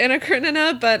finish Anna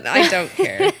Karenina, but I don't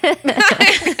care.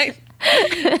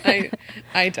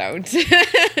 I don't.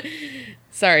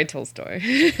 Sorry, Tolstoy.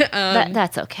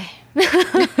 That's okay.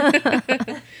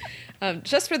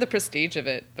 Just for the prestige of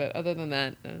it, but other than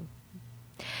that, no.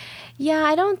 Yeah,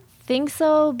 I don't think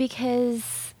so,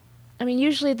 because, I mean,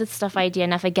 usually the stuff I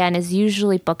DNF, again, is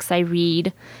usually books I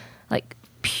read, like,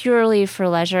 purely for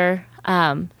leisure.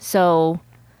 So,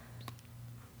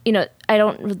 I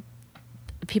don't...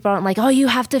 People aren't like, oh, you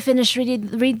have to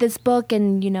read this book,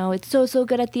 and, it's so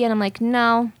good at the end. I'm like,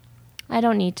 no, I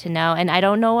don't need to know, and I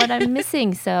don't know what I'm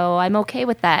missing, so I'm okay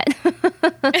with that.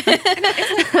 It's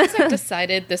like, once I've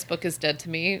decided this book is dead to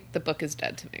me, the book is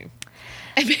dead to me.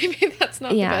 And maybe that's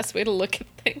not the best way to look at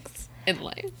things in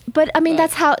life. But I mean,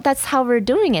 that's how we're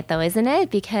doing it, though, isn't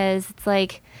it? Because it's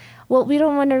like, well, we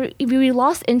don't want to. We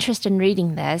lost interest in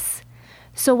reading this.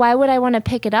 So why would I want to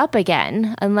pick it up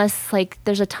again unless, like,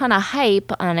 there's a ton of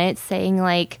hype on it saying,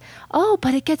 like, oh,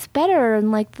 but it gets better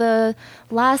in, like, the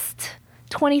last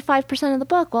 25% of the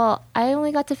book. Well, I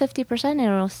only got to 50% and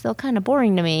it was still kind of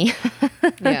boring to me.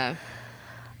 Yeah.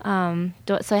 So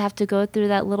I have to go through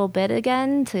that little bit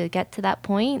again to get to that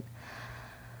point.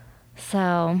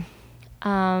 So,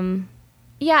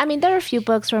 yeah, I mean, there are a few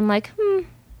books where I'm like,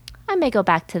 I may go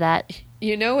back to that.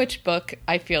 You know which book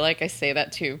I feel like I say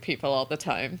that to people all the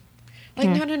time? Like,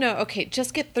 no. Okay,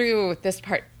 just get through this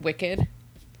part, Wicked.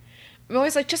 I'm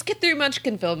always like, just get through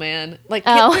Munchkinville, man. Like,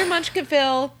 get through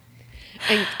Munchkinville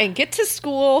and get to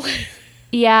school.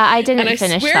 Yeah, I didn't finish that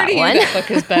one. And I swear to you, that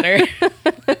book is better.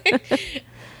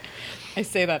 I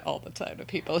say that all the time to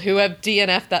people who have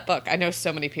DNF'd that book. I know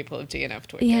so many people have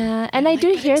DNF'd Wicked. Yeah, and I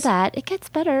do hear that. It gets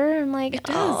better. I'm like, it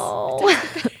does. Oh.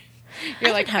 It does.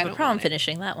 You're like, I have a problem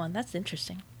finishing that one. That's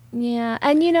interesting. Yeah,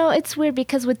 and you know, it's weird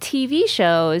because with TV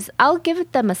shows, I'll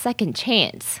give them a second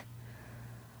chance.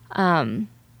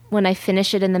 When I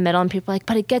finish it in the middle and people are like,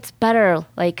 but it gets better.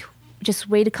 Like, just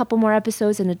wait a couple more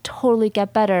episodes and it totally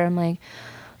get better. I'm like,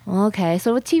 well, okay.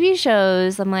 So with TV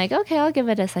shows, I'm like, okay, I'll give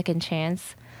it a second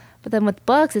chance. But then with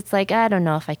books, it's like, I don't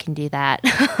know if I can do that.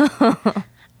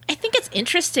 I think it's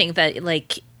interesting that,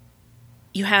 like,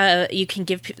 you can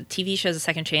give TV shows a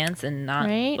second chance and not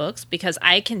books, because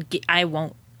I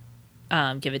won't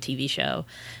give a TV show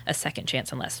a second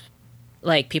chance unless,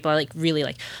 like, people are like really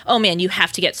like, oh man, you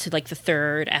have to get to like the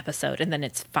third episode and then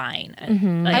it's fine.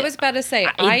 Mm-hmm. Like, I was about to say,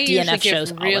 I usually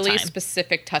give really time.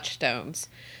 Specific touchstones.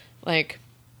 Like,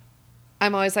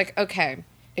 I'm always like, okay,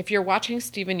 if you're watching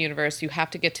Steven Universe, you have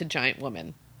to get to Giant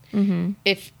Woman. Mm-hmm.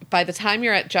 If by the time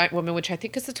you're at Giant Woman, which I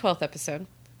think is the 12th episode,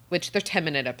 which they're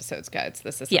 10-minute episodes, guys.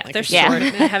 This isn't like they're short.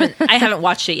 I haven't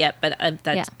watched it yet, but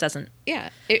that doesn't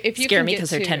if you scare me because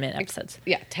they're 10-minute episodes.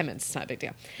 Yeah, 10 minutes is not a big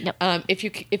deal. Yep. If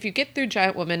you get through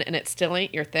Giant Woman and it still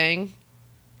ain't your thing,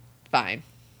 fine.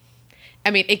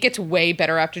 I mean, it gets way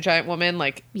better after Giant Woman.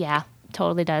 Like, yeah,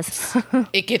 totally does.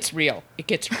 It gets real.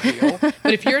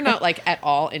 But if you're not like at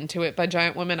all into it by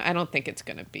Giant Woman, I don't think it's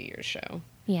going to be your show.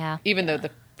 Yeah. Even though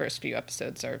the first few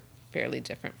episodes are fairly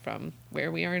different from where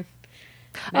we are.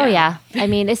 Oh, yeah. I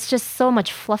mean, it's just so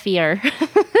much fluffier.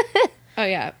 Oh,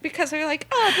 yeah. Because they're like,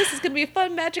 oh, this is going to be a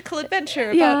fun magical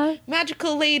adventure about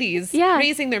magical ladies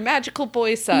raising their magical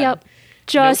boy son. Yep.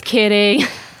 Just kidding.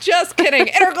 Just kidding.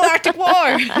 Intergalactic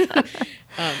war.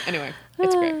 Anyway,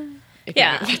 it's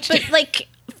great. But, like,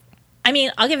 I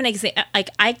mean, I'll give an example. Like,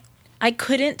 I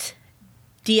couldn't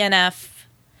DNF,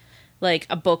 like,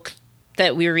 a book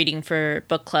that we were reading for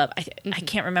book club. I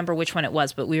can't remember which one it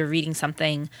was, but we were reading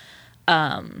something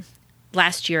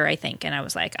last year, I think, and I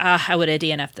was like, I would have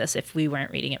DNF'd this if we weren't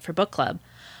reading it for book club.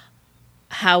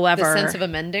 However, The Sense of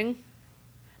Amending?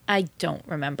 I don't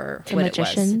remember The what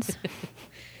Magicians. it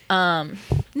was.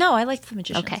 No, I liked The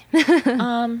Magicians. Okay.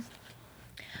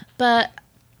 But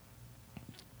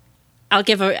I'll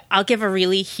give a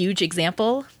really huge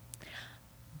example.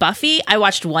 Buffy, I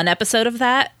watched one episode of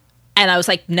that, and I was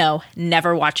like, no,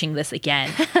 never watching this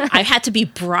again. I had to be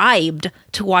bribed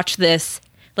to watch this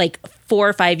like 4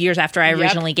 or 5 years after I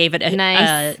originally gave it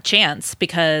a chance,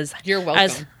 because you're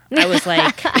welcome. I was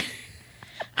like,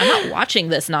 I'm not watching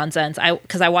this nonsense.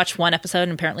 Because I watched one episode,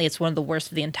 and apparently it's one of the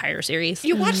worst of the entire series.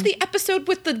 You watched the episode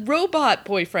with the robot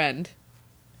boyfriend.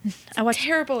 I watched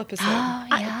terrible episode. Oh,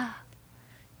 yeah.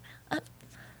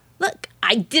 Look,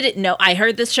 I didn't know. I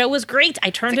heard this show was great. I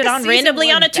turned it on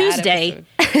randomly on a Tuesday.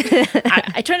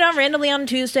 I turned it on randomly on a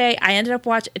Tuesday. I ended up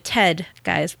watching Ted,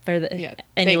 guys, for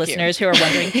any listeners who are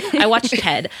wondering. I watched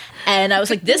Ted, and I was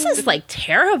like, this is like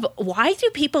terrible. Why do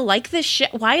people like this show?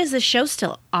 Why is this show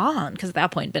still on? Because at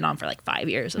that point, it'd been on for like 5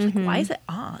 years. I was like, why is it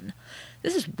on?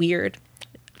 This is weird.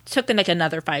 It took like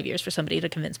another 5 years for somebody to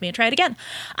convince me to try it again.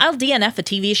 I'll DNF a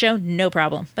TV show, no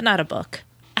problem, but not a book.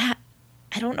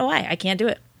 I don't know why. I can't do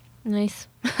it. Nice.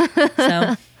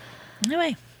 So,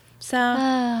 anyway. So,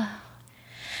 that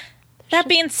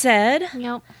being said,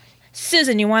 Yep.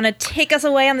 Susan, you want to take us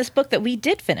away on this book that we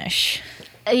did finish?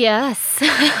 Yes.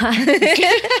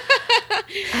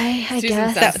 I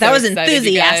guess. That was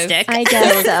enthusiastic. I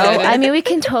guess so. I mean, we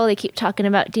can totally keep talking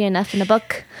about DNF in a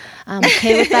book. I'm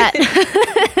okay with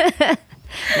that.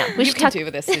 No, we should talk. You can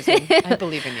do this, Susan. I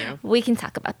believe in you. We can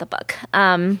talk about the book.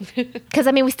 Because,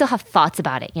 I mean, we still have thoughts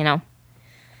about it, you know?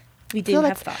 We do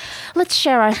have thoughts. Let's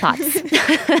share our thoughts.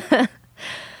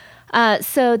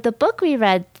 So the book we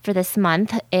read for this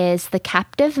month is The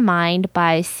Captive Mind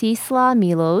by Czesław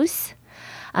Miłosz.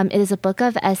 It is a book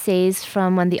of essays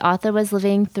from when the author was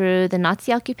living through the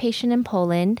Nazi occupation in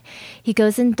Poland. He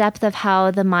goes in depth of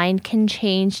how the mind can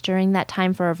change during that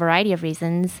time for a variety of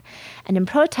reasons. And in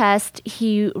protest,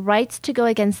 he writes to go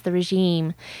against the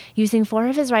regime. Using 4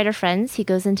 of his writer friends, he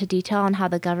goes into detail on how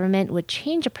the government would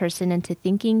change a person into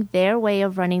thinking their way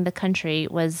of running the country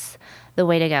was the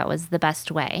way to go, was the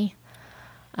best way.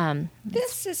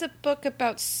 This is a book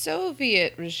about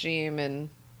Soviet regime in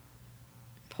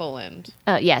Poland.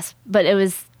 Yes, but it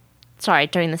was,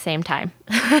 during the same time.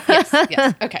 yes.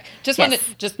 Okay.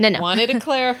 Wanted to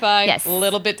clarify. Yes. A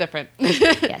little bit different.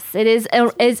 Yes, it is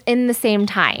in the same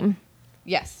time.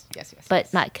 Yes.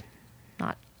 But not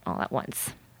all at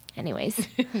once. Anyways.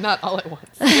 Not all at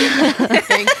once.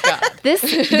 Thank God.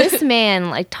 This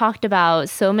man talked about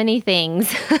so many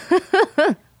things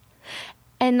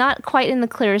and not quite in the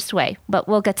clearest way, but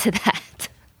we'll get to that.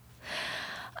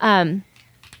 And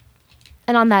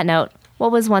on that note,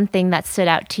 what was one thing that stood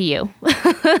out to you?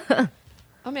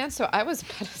 Oh man, so I was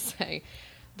about to say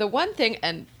the one thing,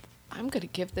 and I'm going to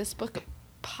give this book a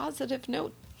positive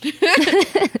note.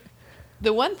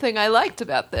 The one thing I liked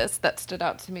about this that stood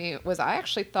out to me was I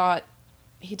actually thought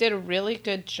he did a really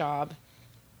good job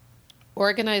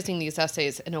organizing these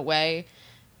essays in a way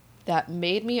that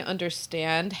made me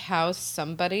understand how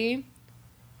somebody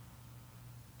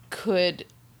could,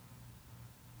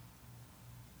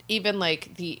 even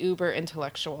the uber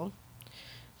intellectual,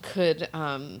 could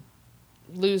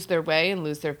lose their way and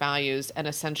lose their values and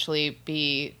essentially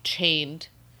be chained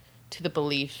to the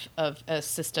belief of a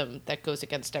system that goes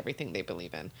against everything they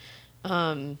believe in.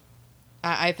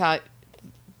 I thought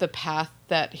the path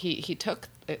that he took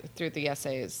through the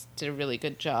essays did a really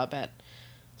good job at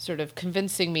sort of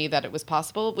convincing me that it was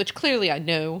possible, which clearly I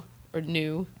knew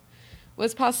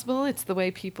was possible. It's the way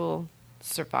people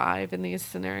survive in these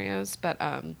scenarios. But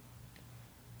I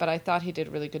thought he did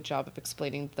a really good job of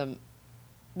explaining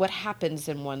what happens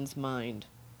in one's mind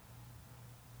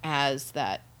as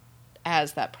that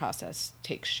process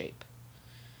takes shape.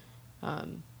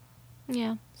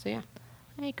 Yeah. So yeah.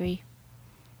 I agree.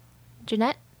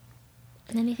 Jeanette,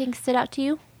 anything stood out to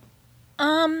you?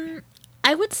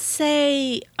 I would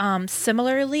say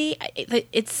similarly,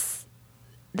 it's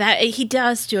that he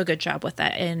does do a good job with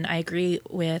that, and I agree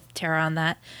with Tara on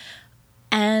that.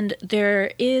 And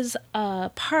there is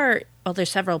a part, there's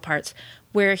several parts,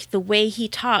 where the way he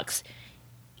talks,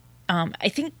 I'm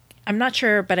not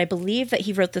sure, but I believe that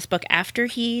he wrote this book after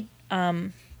he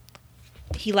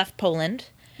left Poland.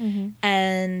 Mm-hmm.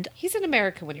 And he's in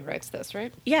America when he writes this,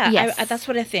 right? Yeah, yes. That's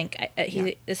what I think.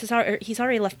 He's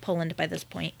already left Poland by this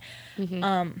point.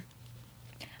 Mm-hmm.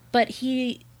 But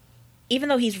even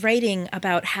though he's writing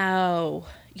about how,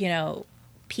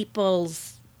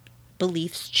 people's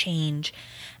beliefs change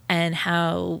and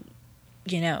how,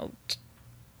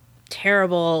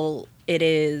 terrible it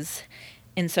is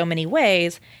in so many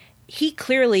ways, he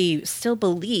clearly still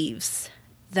believes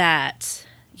that,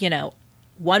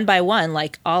 one by one,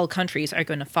 all countries are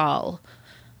going to fall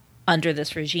under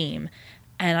this regime.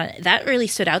 And that really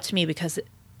stood out to me because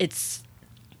it's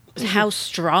how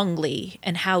strongly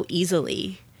and how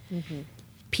easily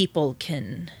people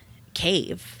can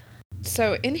cave.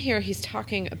 So in here, he's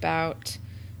talking about,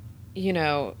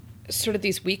 sort of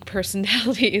these weak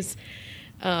personalities.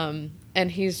 And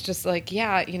he's just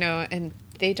and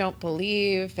they don't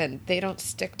believe and they don't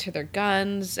stick to their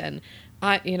guns. And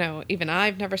even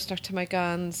I've never stuck to my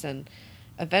guns, and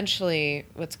eventually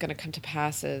what's going to come to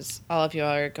pass is all of you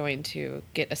are going to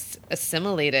get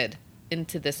assimilated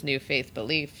into this new faith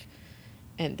belief,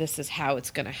 and this is how it's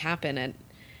going to happen. And,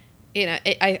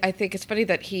 I think it's funny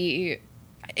that he,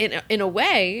 in a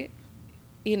way,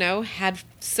 had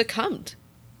succumbed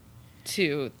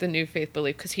to the new faith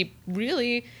belief, because he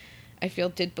really, I feel,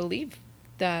 did believe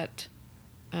that,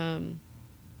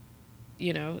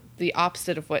 the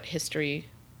opposite of what historically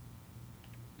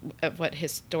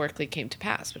came to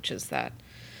pass, which is that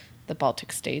the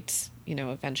Baltic states,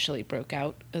 eventually broke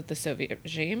out of the Soviet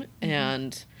regime,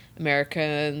 and America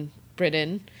and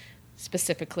Britain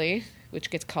specifically, which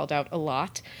gets called out a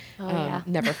lot,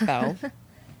 never fell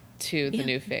to the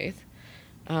new faith.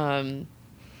 And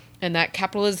that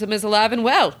capitalism is alive and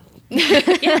well.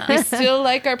 We still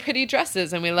like our pretty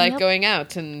dresses, and we like going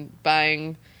out and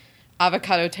buying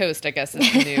avocado toast, I guess,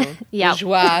 is the new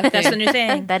bourgeois thing. That's the new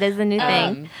thing. That is the new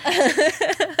thing.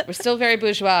 We're still very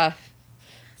bourgeois.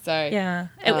 Sorry. Yeah.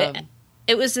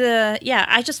 It was,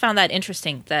 I just found that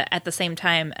interesting that at the same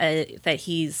time that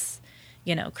he's,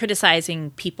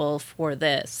 criticizing people for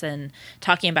this and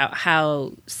talking about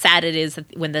how sad it is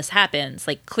when this happens.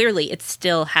 Clearly it's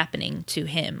still happening to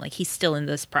him. He's still in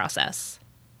this process.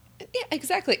 Yeah,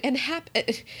 exactly. And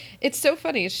it's so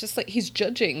funny. It's just he's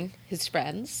judging his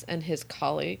friends and his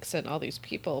colleagues and all these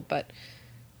people. But,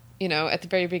 at the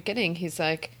very beginning, he's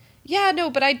like, yeah, no,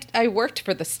 but I worked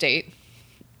for the state.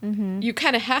 Mm-hmm. You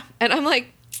kind of have. And I'm like,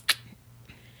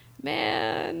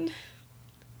 man,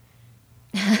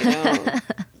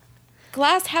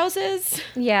 glass houses?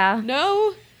 Yeah.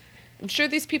 No? I'm sure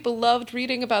these people loved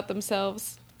reading about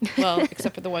themselves. Well,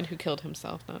 except for the one who killed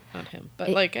himself, not him. But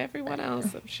like everyone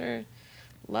else, I'm sure,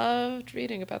 loved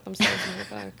reading about themselves in the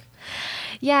book.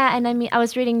 Yeah, and I mean, I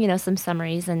was reading, some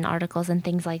summaries and articles and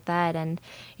things like that, and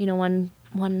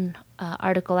one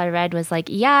article I read was like,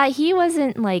 yeah, he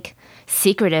wasn't like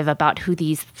secretive about who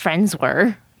these friends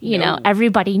were.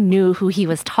 Everybody knew who he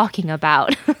was talking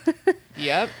about.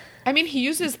 Yep. I mean, he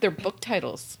uses their book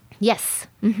titles. Yes.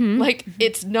 Mm-hmm. Like,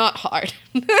 it's not hard.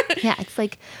 Yeah, it's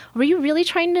like, were you really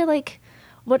trying to, like,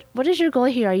 what is your goal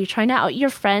here? Are you trying to out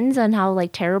your friends on how,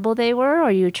 like, terrible they were? Or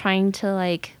are you trying to,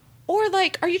 like... Or,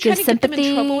 like, are you trying to get them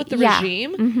in trouble with the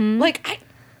regime? Mm-hmm. Like,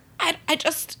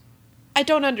 I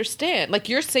don't understand. Like,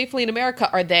 you're safely in America.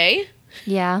 Are they?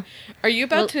 Yeah. Are you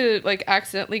about to, like,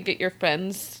 accidentally get your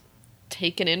friends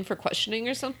taken in for questioning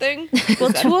or something?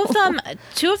 Well,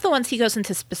 two of the ones he goes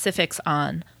into specifics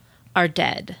on are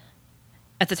dead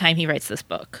at the time he writes this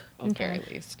book. Okay,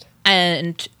 at least.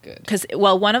 And because,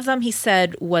 one of them he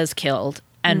said was killed,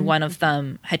 and one of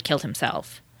them had killed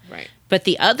himself. Right. But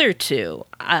the other two,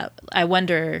 I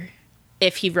wonder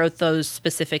if he wrote those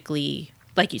specifically,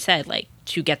 like you said, like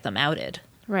to get them outed.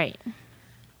 Right.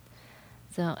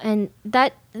 So, and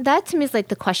that to me is like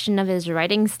the question of his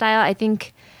writing style. I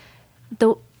think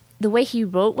the way he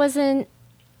wrote wasn't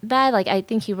bad. Like, I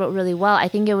think he wrote really well. I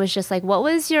think it was just like, what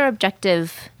was your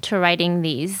objective to writing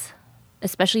these,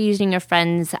 especially using your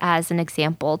friends as an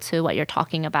example to what you're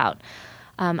talking about?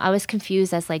 I was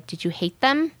confused as like, did you hate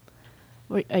them?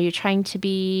 Are you trying to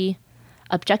be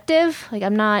objective? Like,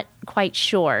 I'm not quite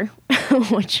sure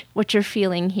what you're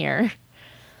feeling here.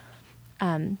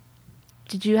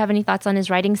 Did you have any thoughts on his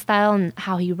writing style and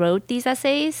how he wrote these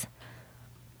essays?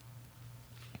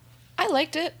 I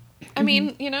liked it. I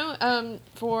mean,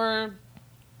 for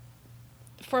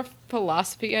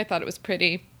philosophy, I thought it was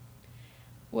pretty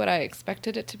what I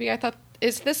expected it to be. I thought,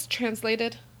 is this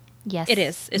translated? Yes. It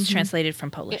is. It's translated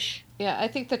from Polish. Yeah, I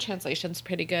think the translation's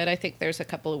pretty good. I think there's a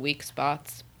couple of weak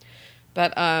spots.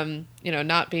 But,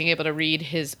 not being able to read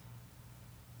his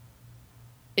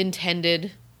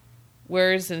intended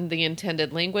words in the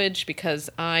intended language, because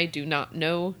I do not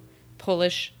know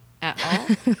Polish at all.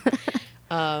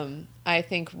 I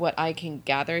think what I can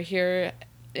gather here,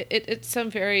 it's some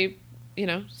very,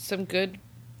 some good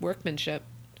workmanship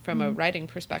from a writing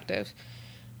perspective.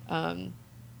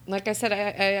 Like I said,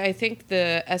 I think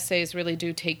the essays really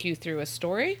do take you through a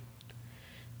story.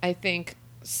 I think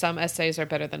some essays are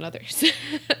better than others.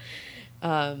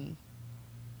 I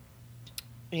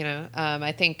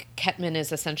think Kettman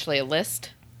is essentially a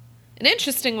list, an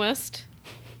interesting list,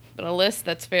 but a list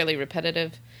that's fairly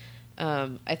repetitive.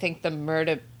 I think the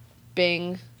Murda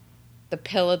Bing, the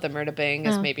pill of the Murda Bing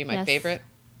is maybe my favorite.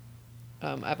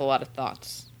 I have a lot of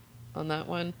thoughts on that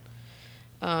one.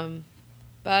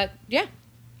 But yeah.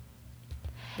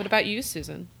 What about you,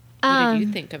 Susan? What did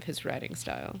you think of his writing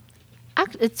style?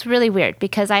 It's really weird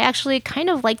because I actually kind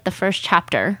of liked the first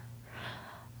chapter,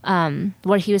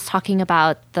 where he was talking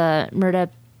about the Murda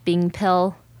Bing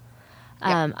pill.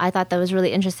 I thought that was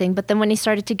really interesting. But then when he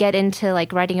started to get into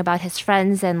like writing about his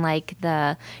friends and like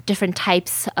the different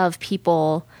types of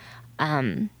people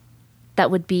that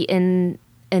would be in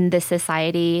this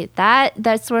society,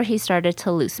 that's where he started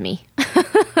to lose me.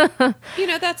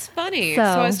 That's funny. So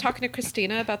I was talking to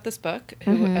Christina about this book.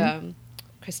 Who,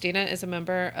 Christina is a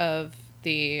member of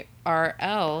the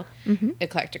RL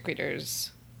Eclectic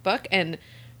Readers book, and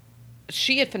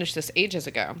she had finished this ages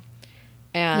ago.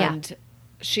 And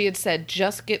she had said,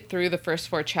 just get through the first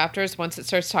 4 chapters. Once it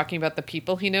starts talking about the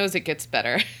people he knows, it gets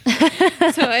better.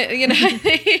 So, I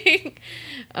think...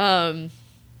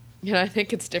 I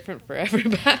think it's different for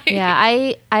everybody.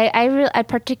 Yeah, I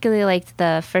particularly liked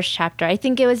the first chapter. I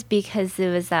think it was because it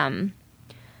was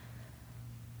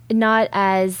not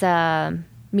as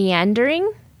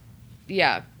meandering.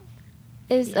 Yeah,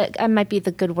 might be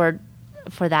the good word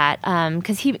for that.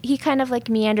 Because he kind of like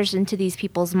meanders into these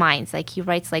people's minds. Like he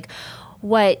writes like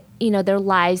what their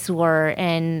lives were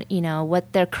and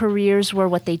what their careers were,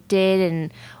 what they did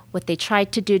and what they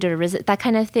tried to do to resist, that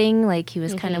kind of thing. Like he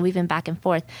was kind of weaving back and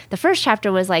forth. The first chapter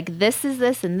was like, this is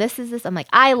this and this is this. I'm like,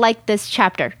 I like this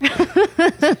chapter.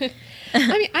 I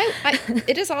mean,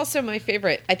 it is also my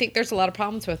favorite. I think there's a lot of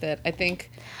problems with it. I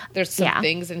think there's some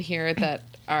things in here that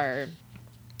are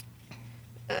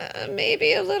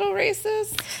maybe a little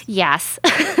racist. Yes.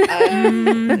 Maybe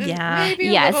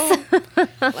a little,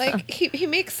 like he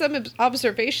makes some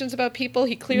observations about people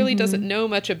he clearly doesn't know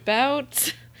much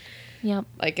about. Yep.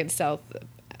 Like in South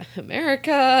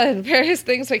America and various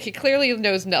things. Like he clearly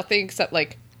knows nothing except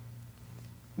like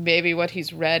maybe what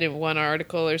he's read in one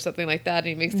article or something like that. And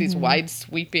he makes these wide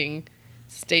sweeping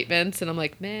statements. And I'm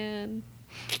like, man,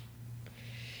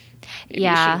 maybe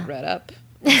you should read up.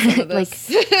 Like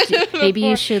maybe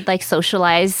you should like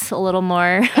socialize a little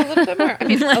more. A little bit more. I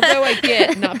mean, although I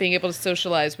get not being able to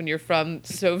socialize when you're from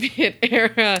Soviet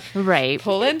era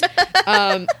Poland,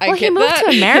 I well, get he moved that.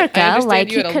 to America. I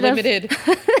like you had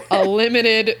a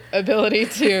limited ability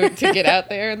to get out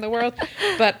there in the world,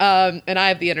 but and I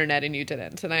have the internet and you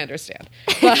didn't, and I understand.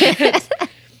 But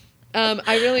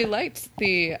I really liked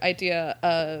the idea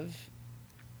of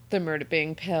the Murder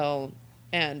pill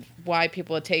and why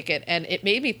people would take it. And it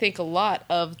made me think a lot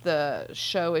of the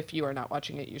show, if you are not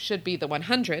watching it, you should be, The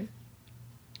 100,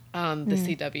 the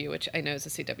CW, which I know is a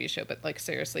CW show, but like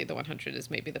seriously, The 100 is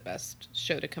maybe the best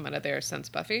show to come out of there since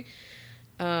Buffy.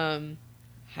 High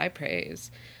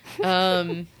praise.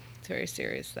 It's very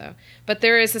serious though. But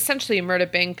there is essentially a murder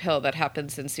pill that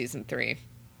happens in season 3.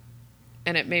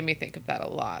 And it made me think of that a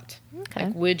lot. Okay.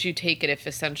 Like, would you take it if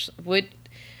essentially...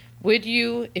 Would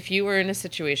you, if you were in a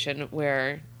situation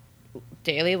where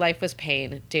daily life was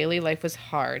pain, daily life was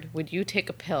hard, would you take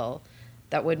a pill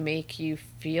that would make you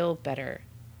feel better,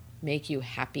 make you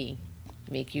happy,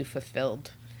 make you fulfilled?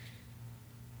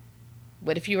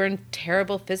 What if you were in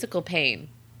terrible physical pain?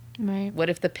 Right.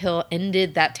 What if the pill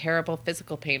ended that terrible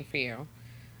physical pain for you?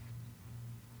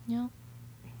 Yeah.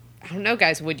 I don't know,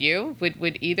 guys. Would you?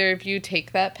 Would either of you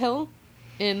take that pill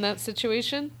in that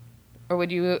situation? Or would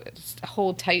you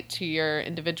hold tight to your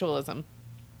individualism?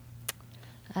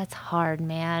 That's hard,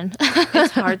 man.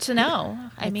 It's hard to know.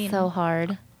 I mean, so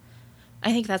hard.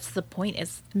 I think that's the point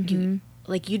is you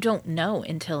don't know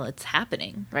until it's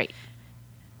happening. Right.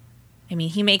 I mean,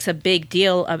 he makes a big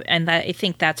deal of, and I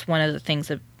think that's one of the things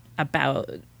about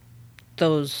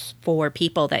those 4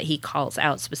 people that he calls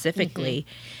out specifically.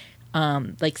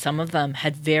 Like some of them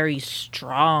had very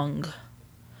strong,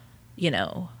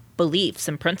 beliefs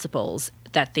and principles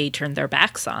that they turned their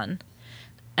backs on.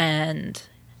 And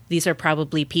these are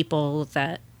probably people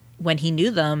that when he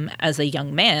knew them as a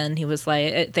young man, he was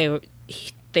like,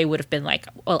 they would have been like,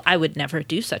 well, I would never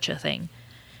do such a thing.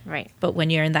 Right. But when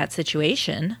you're in that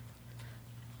situation,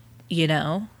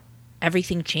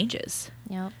 everything changes.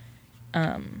 Yep.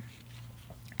 And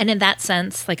in that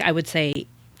sense, like I would say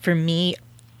for me,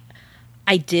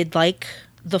 I did like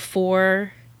the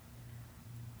four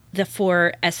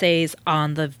essays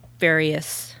on the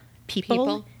various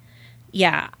people.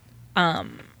 Yeah.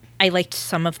 I liked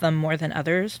some of them more than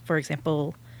others. For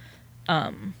example,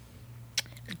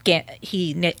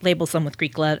 he labels them with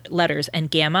Greek letters,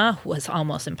 and Gamma was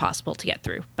almost impossible to get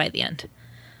through by the end.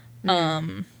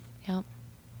 Yep.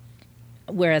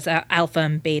 Whereas Alpha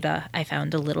and Beta I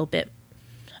found a little bit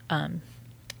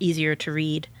easier to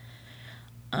read.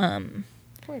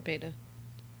 Poor Beta.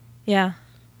 Yeah.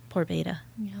 Poor Beta.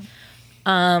 Yeah.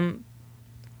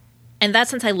 And that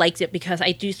sense I liked it because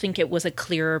I do think it was a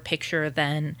clearer picture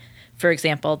than, for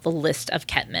example, the list of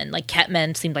Ketmen. Like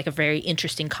Ketmen seemed like a very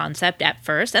interesting concept at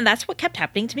first. And that's what kept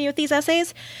happening to me with these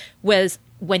essays was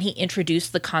when he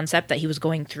introduced the concept that he was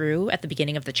going through at the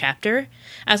beginning of the chapter.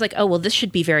 I was like, oh, well, this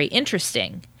should be very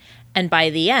interesting. And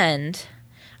by the end,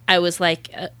 I was like,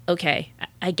 okay,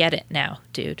 I get it now,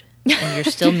 dude. And you're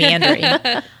still meandering.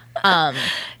 I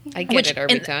get it. Are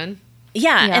we done?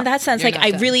 Yeah, in that sense, You're like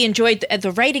I done. really enjoyed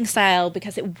the writing style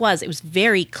because it was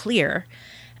very clear,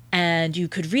 and you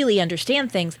could really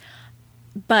understand things.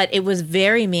 But it was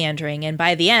very meandering, and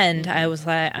by the end, I was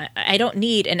like, I don't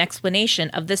need an explanation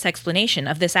of this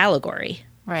allegory.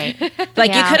 Right.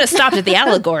 Like you could have stopped at the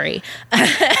allegory.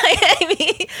 I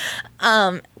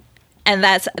mean, and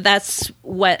that's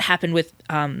what happened with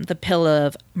the pill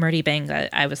of Murdy-Bang.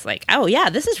 I was like, oh yeah,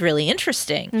 this is really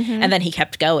interesting. And then he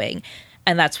kept going.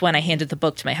 And that's when I handed the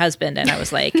book to my husband, and I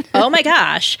was like, oh my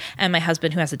gosh. And my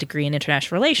husband, who has a degree in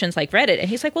international relations, like read it, and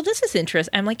he's like, well, this is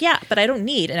interesting. I'm like, yeah, but I don't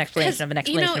need an explanation of an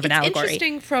explanation of an allegory.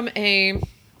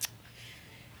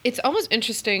 It's almost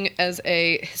interesting as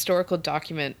a historical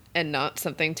document and not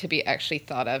something to be actually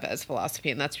thought of as philosophy,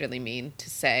 and that's really mean to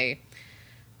say.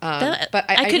 But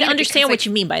I could understand what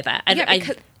you mean by that. I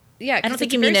don't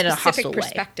think you mean it in a hostile way.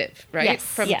 Perspective, right? Yes.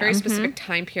 From a very specific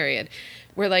time period.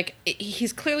 Where like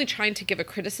he's clearly trying to give a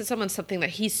criticism on something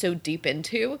that he's so deep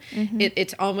into,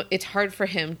 it's hard for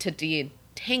him to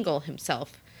detangle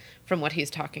himself from what he's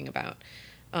talking about,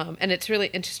 and it's really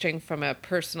interesting from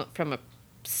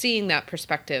seeing that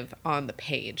perspective on the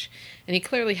page, and he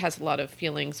clearly has a lot of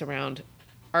feelings around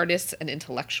artists and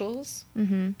intellectuals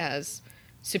as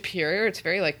superior. It's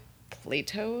very like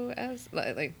Plato as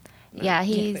like. Yeah,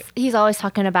 he's always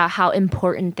talking about how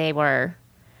important they were.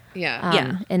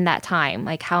 In that time,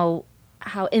 like how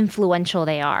influential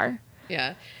they are.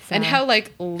 Yeah. So. And how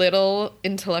like little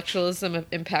intellectualism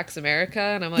impacts America.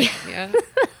 And I'm like, yeah.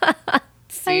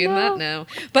 seeing that now.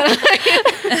 But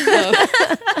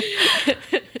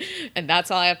and that's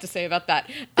all I have to say about that.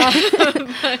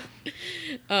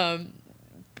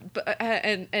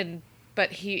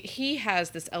 But he has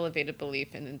this elevated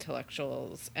belief in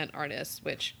intellectuals and artists,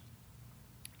 which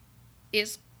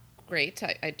is great.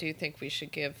 I do think we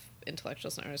should give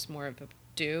intellectuals and artists more of a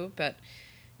due, but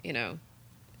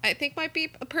I think might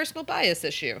be a personal bias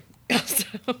issue. So,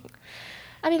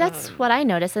 I mean, that's what I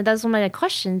noticed, and that's one of my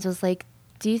questions was like,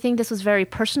 do you think this was very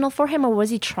personal for him, or was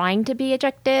he trying to be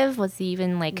objective? Was he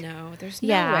even like... No, there's no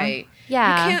way.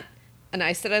 Yeah. You can't, and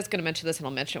I said I was going to mention this, and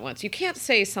I'll mention it once. You can't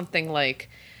say something like,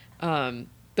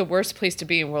 the worst place to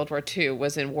be in World War II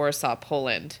was in Warsaw,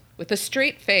 Poland, with a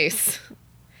straight face,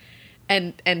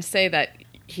 and say that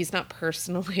he's not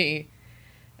personally,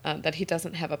 that he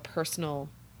doesn't have a personal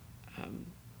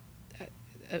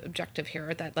objective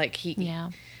here, that like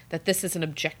that this is an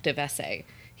objective essay.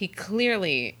 He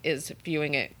clearly is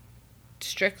viewing it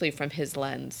strictly from his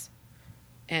lens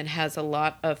and has a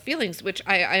lot of feelings, which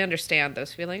I understand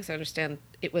those feelings. I understand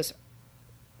it was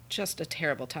just a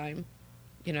terrible time,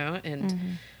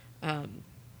 and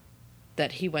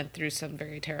that he went through some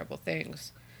very terrible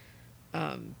things.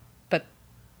 But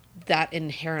that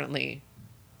inherently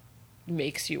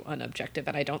makes you unobjective.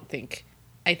 And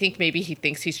I think maybe he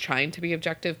thinks he's trying to be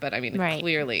objective, but I mean,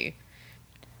 clearly,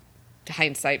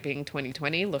 hindsight being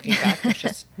 2020, looking back, there's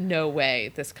just no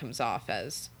way this comes off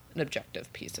as an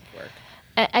objective piece of work.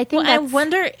 I think I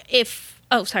wonder if...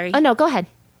 Oh, sorry. Oh, no, go ahead.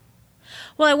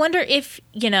 Well, I wonder if,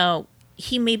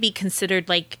 he may be considered,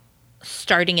 like,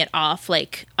 starting it off,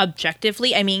 like,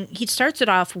 objectively. I mean, he starts it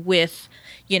off with,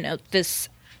 this...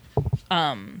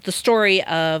 the story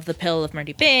of the pill of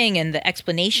Murdy Bing and the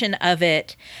explanation of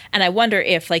it. And I wonder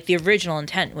if, like, the original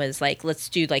intent was, like, let's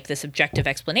do, like, this objective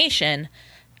explanation.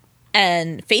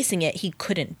 And facing it, he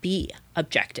couldn't be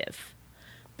objective.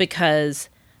 Because,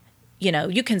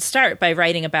 you can start by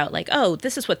writing about, like, oh,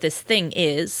 this is what this thing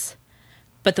is.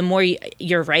 But the more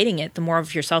you're writing it, the more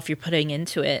of yourself you're putting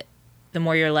into it, the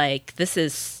more you're like, this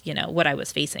is, what I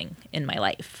was facing in my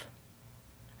life.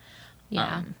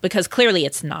 Yeah. Because clearly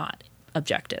it's not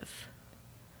objective.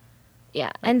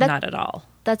 Yeah. And not at all.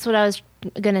 That's what I was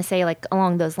going to say, like,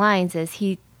 along those lines, is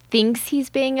he thinks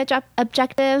he's being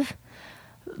objective,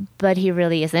 but he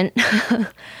really isn't.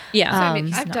 Yeah. So, I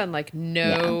mean, I've done, like,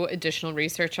 no additional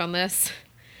research on this.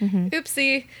 Mm-hmm.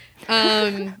 Oopsie.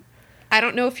 I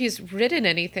don't know if he's written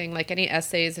anything, like any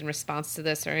essays in response to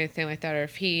this or anything like that, or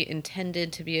if he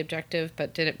intended to be objective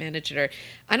but didn't manage it, or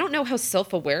I don't know how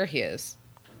self-aware he is.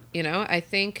 I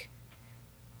think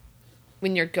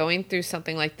when you're going through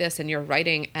something like this and you're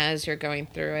writing as you're going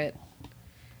through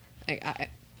it,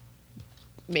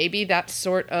 maybe that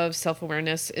sort of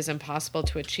self-awareness is impossible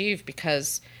to achieve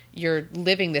because you're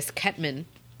living this Kettman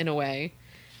in a way,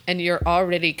 and you're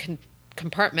already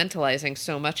compartmentalizing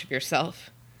so much of yourself.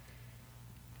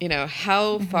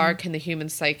 How far can the human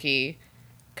psyche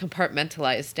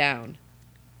compartmentalize down?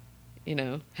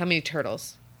 How many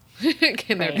turtles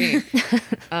can there be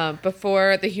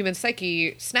before the human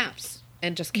psyche snaps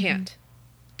and just can't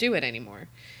do it anymore?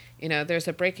 There's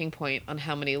a breaking point on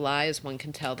how many lies one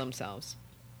can tell themselves.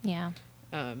 Yeah.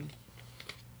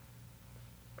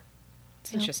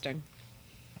 It's interesting.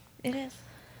 It is.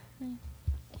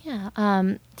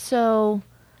 Yeah. So,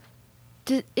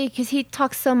 because he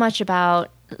talks so much about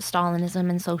Stalinism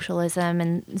and socialism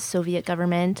and Soviet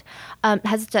government,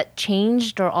 has that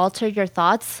changed or altered your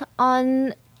thoughts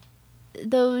on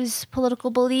those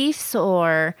political beliefs,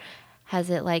 or has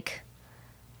it like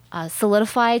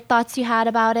solidified thoughts you had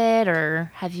about it,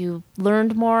 or have you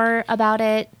learned more about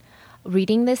it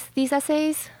reading these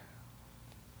essays?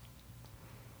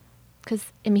 Because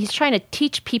he's trying to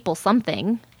teach people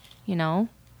something, I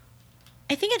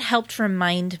think it helped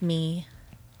remind me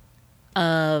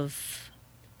of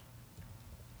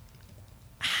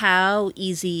how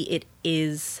easy it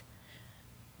is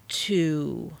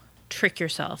to trick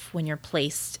yourself when you're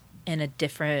placed in a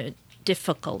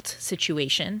difficult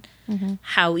situation. Mm-hmm.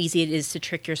 How easy it is to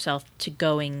trick yourself to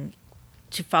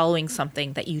following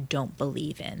something that you don't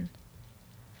believe in.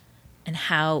 And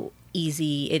how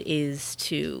easy it is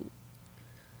to,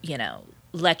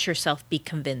 let yourself be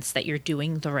convinced that you're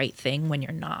doing the right thing when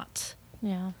you're not.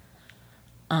 Yeah.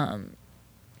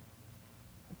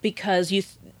 Because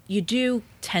you do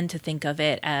tend to think of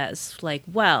it as like,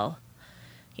 well,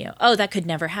 oh, that could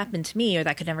never happen to me, or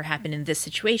that could never happen in this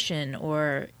situation,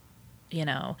 or, I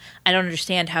don't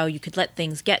understand how you could let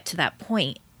things get to that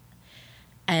point.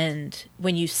 And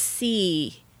when you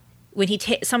see,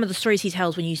 some of the stories he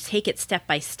tells, when you take it step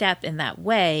by step in that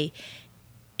way,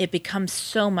 it becomes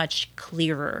so much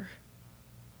clearer.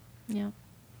 Yeah.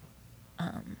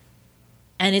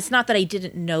 And it's not that I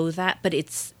didn't know that, but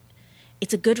it's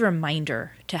a good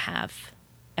reminder to have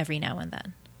every now and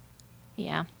then.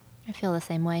 Yeah, I feel the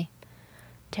same way.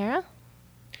 Tara?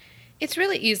 It's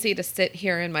really easy to sit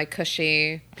here in my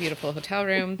cushy, beautiful hotel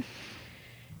room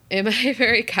in my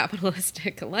very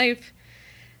capitalistic life,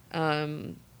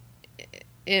 in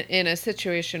a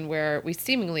situation where we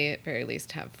seemingly, at very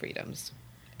least, have freedoms,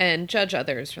 and judge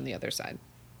others from the other side.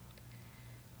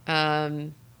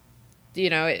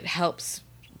 It helps,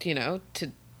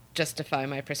 to justify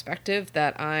my perspective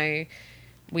that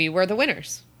we were the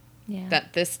winners. Yeah.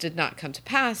 That this did not come to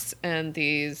pass, and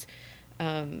these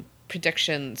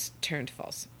predictions turned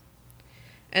false.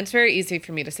 And it's very easy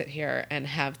for me to sit here and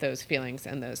have those feelings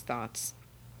and those thoughts.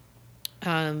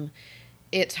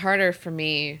 It's harder for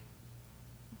me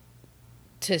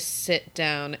to sit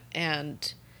down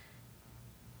and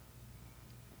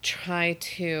try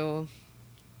to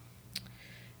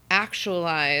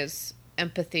actualize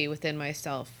empathy within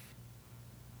myself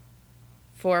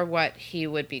for what he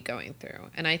would be going through.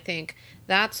 And I think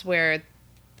that's where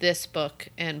this book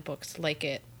and books like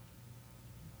it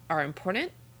are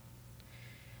important,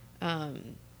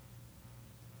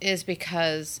 is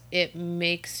because it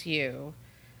makes you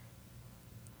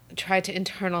try to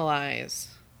internalize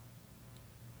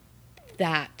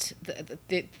that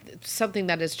something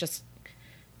that is just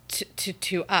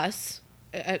to us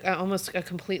almost a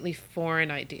completely foreign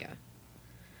idea,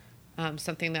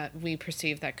 something that we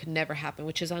perceive that could never happen,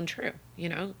 which is untrue.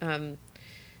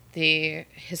 The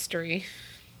history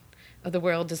of the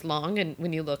world is long, and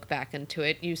when you look back into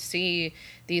it, you see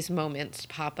these moments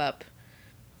pop up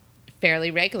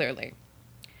fairly regularly.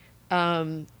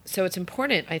 So it's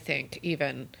important, I think,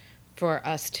 even for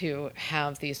us to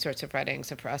have these sorts of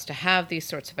writings and for us to have these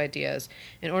sorts of ideas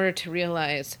in order to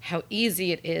realize how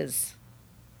easy it is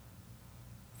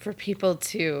for people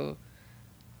to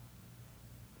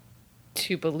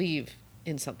believe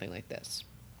in something like this,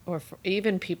 or for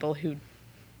even people who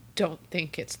don't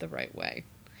think it's the right way.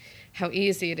 How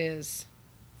easy it is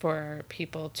for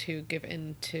people to give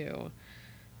in to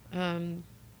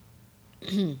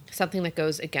something that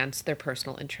goes against their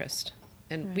personal interest.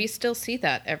 And right. We still see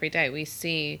that every day. We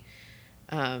see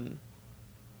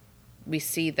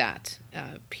that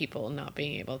people not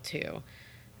being able to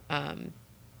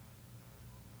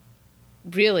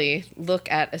really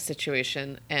look at a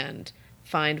situation and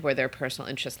find where their personal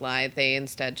interests lie. They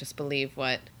instead just believe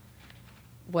what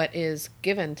is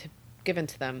given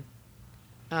to them.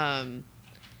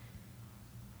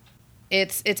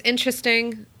 It's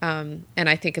interesting, and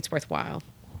I think it's worthwhile.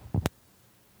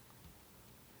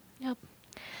 Yep.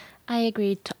 I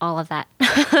agree to all of that.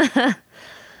 I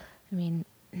mean,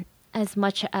 as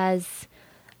much as,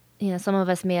 some of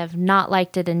us may have not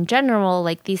liked it in general,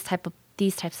 like these types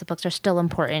of books are still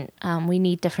important. We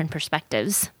need different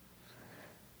perspectives,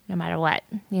 no matter what,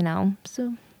 so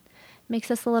it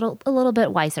makes us a little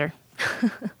bit wiser.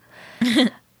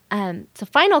 So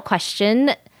final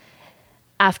question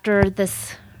after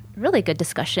this really good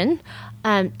discussion.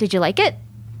 Did you like it?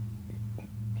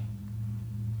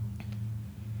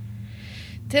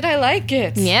 Did I like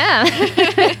it? Yeah.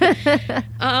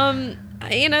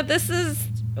 This is,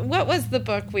 what was the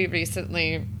book we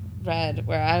recently read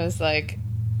where I was like,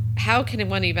 how can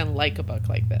one even like a book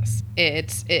like this?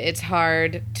 It's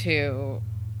hard to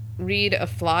read a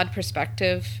flawed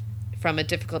perspective from a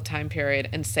difficult time period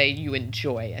and say you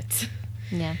enjoy it.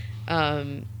 Yeah.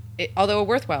 Although a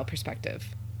worthwhile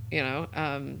perspective,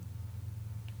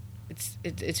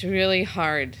 it's really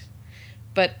hard.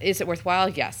 But is it worthwhile?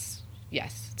 Yes,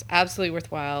 it's absolutely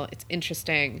worthwhile. It's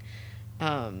interesting.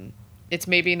 It's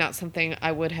maybe not something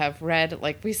I would have read,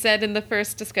 like we said in the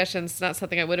first discussion. It's not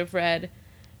something I would have read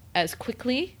as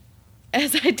quickly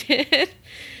as I did.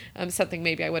 Something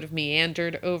maybe I would have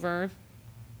meandered over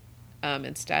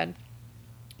instead.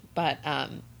 But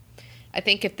I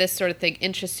think if this sort of thing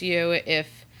interests you,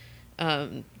 if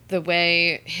the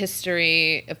way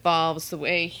history evolves, the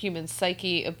way human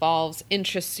psyche evolves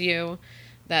interests you,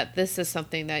 that this is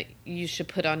something that you should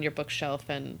put on your bookshelf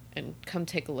and come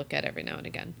take a look at every now and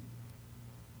again.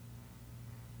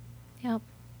 Yep.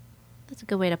 That's a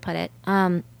good way to put it.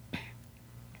 I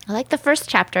like the first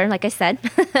chapter, like I said.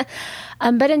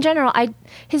 But in general,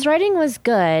 his writing was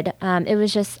good. It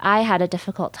was just I had a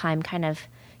difficult time kind of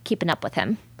keeping up with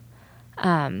him.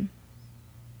 But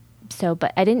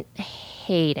I didn't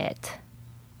hate it.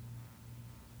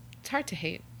 It's hard to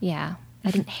hate. Yeah,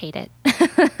 I didn't hate it.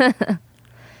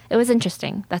 It was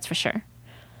interesting, that's for sure.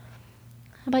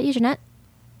 How about you, Jeanette?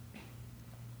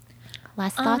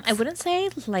 Last thoughts? I wouldn't say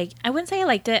I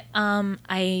liked it.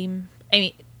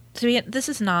 This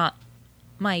is not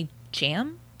my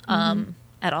jam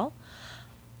at all.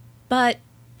 But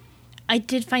I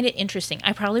did find it interesting.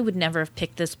 I probably would never have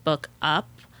picked this book up.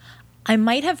 I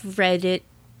might have read it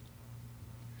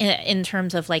in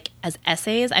terms of like as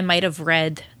essays. I might have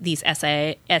read these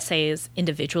essays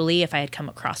individually if I had come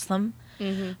across them.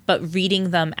 Mm-hmm. But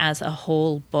reading them as a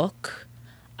whole book,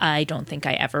 I don't think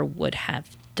I ever would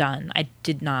have done. I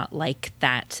did not like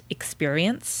that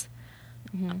experience.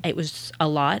 Mm-hmm. It was a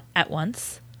lot at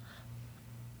once.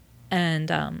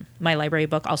 And my library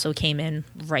book also came in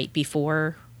right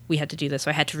before we had to do this.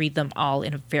 So I had to read them all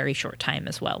in a very short time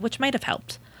as well, which might have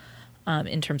helped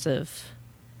in terms of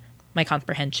my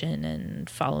comprehension and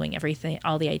following everything,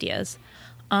 all the ideas.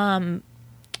 I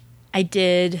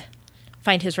did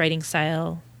find his writing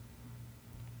style,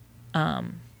 I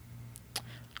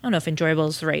don't know if enjoyable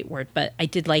is the right word, but I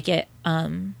did like it.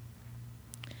 It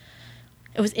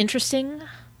was interesting.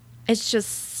 It's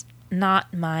just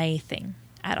not my thing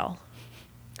at all.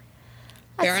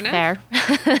 Fair enough.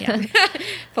 Yeah.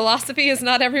 Philosophy is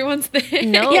not everyone's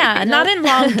thing. No, yeah, not in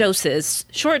long doses.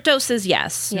 Short doses,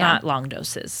 yes, not long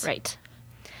doses. Right.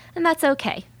 And that's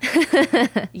okay.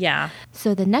 Yeah.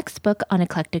 So the next book on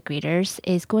Eclectic Readers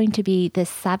is going to be The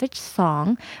Savage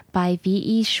Song by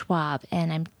V.E. Schwab,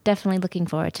 and I'm definitely looking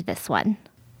forward to this one.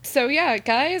 So yeah,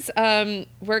 guys,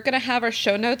 we're going to have our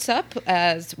show notes up,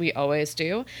 as we always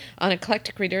do, on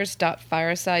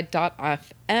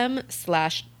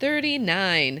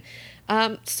eclecticreaders.fireside.fm/39.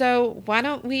 So why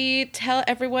don't we tell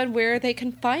everyone where they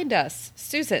can find us?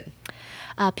 Susan.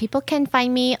 People can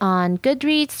find me on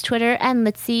Goodreads, Twitter, and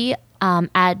Litzy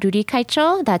at Ruri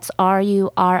Kaichou. That's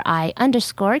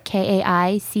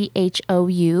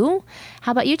RURI_KAICHOU.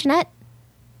 How about you, Jeanette?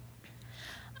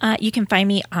 You can find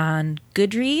me on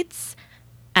Goodreads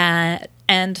and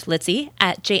Litzy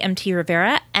at JMT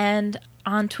Rivera, and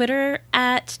on Twitter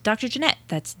at Dr. Jeanette.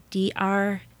 That's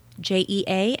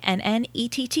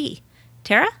DRJEANNETT.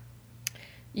 Tara?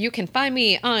 You can find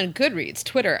me on Goodreads,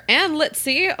 Twitter, and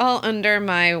Litzy, all under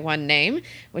my one name,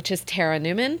 which is Tara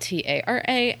Newman,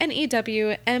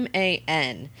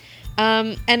 TARANEWMAN.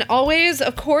 And always,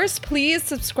 of course, please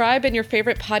subscribe in your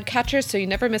favorite podcatcher so you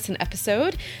never miss an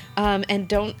episode. And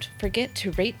don't forget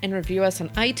to rate and review us on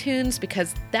iTunes,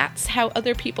 because that's how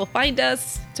other people find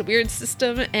us. It's a weird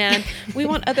system, and we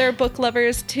want other book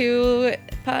lovers to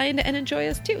find and enjoy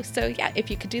us too. So yeah,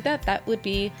 if you could do that, that would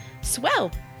be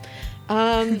swell.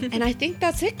 And I think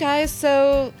that's it, guys.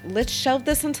 So let's shelve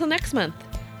this until next month.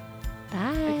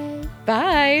 Bye.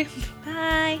 Bye.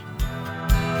 Bye.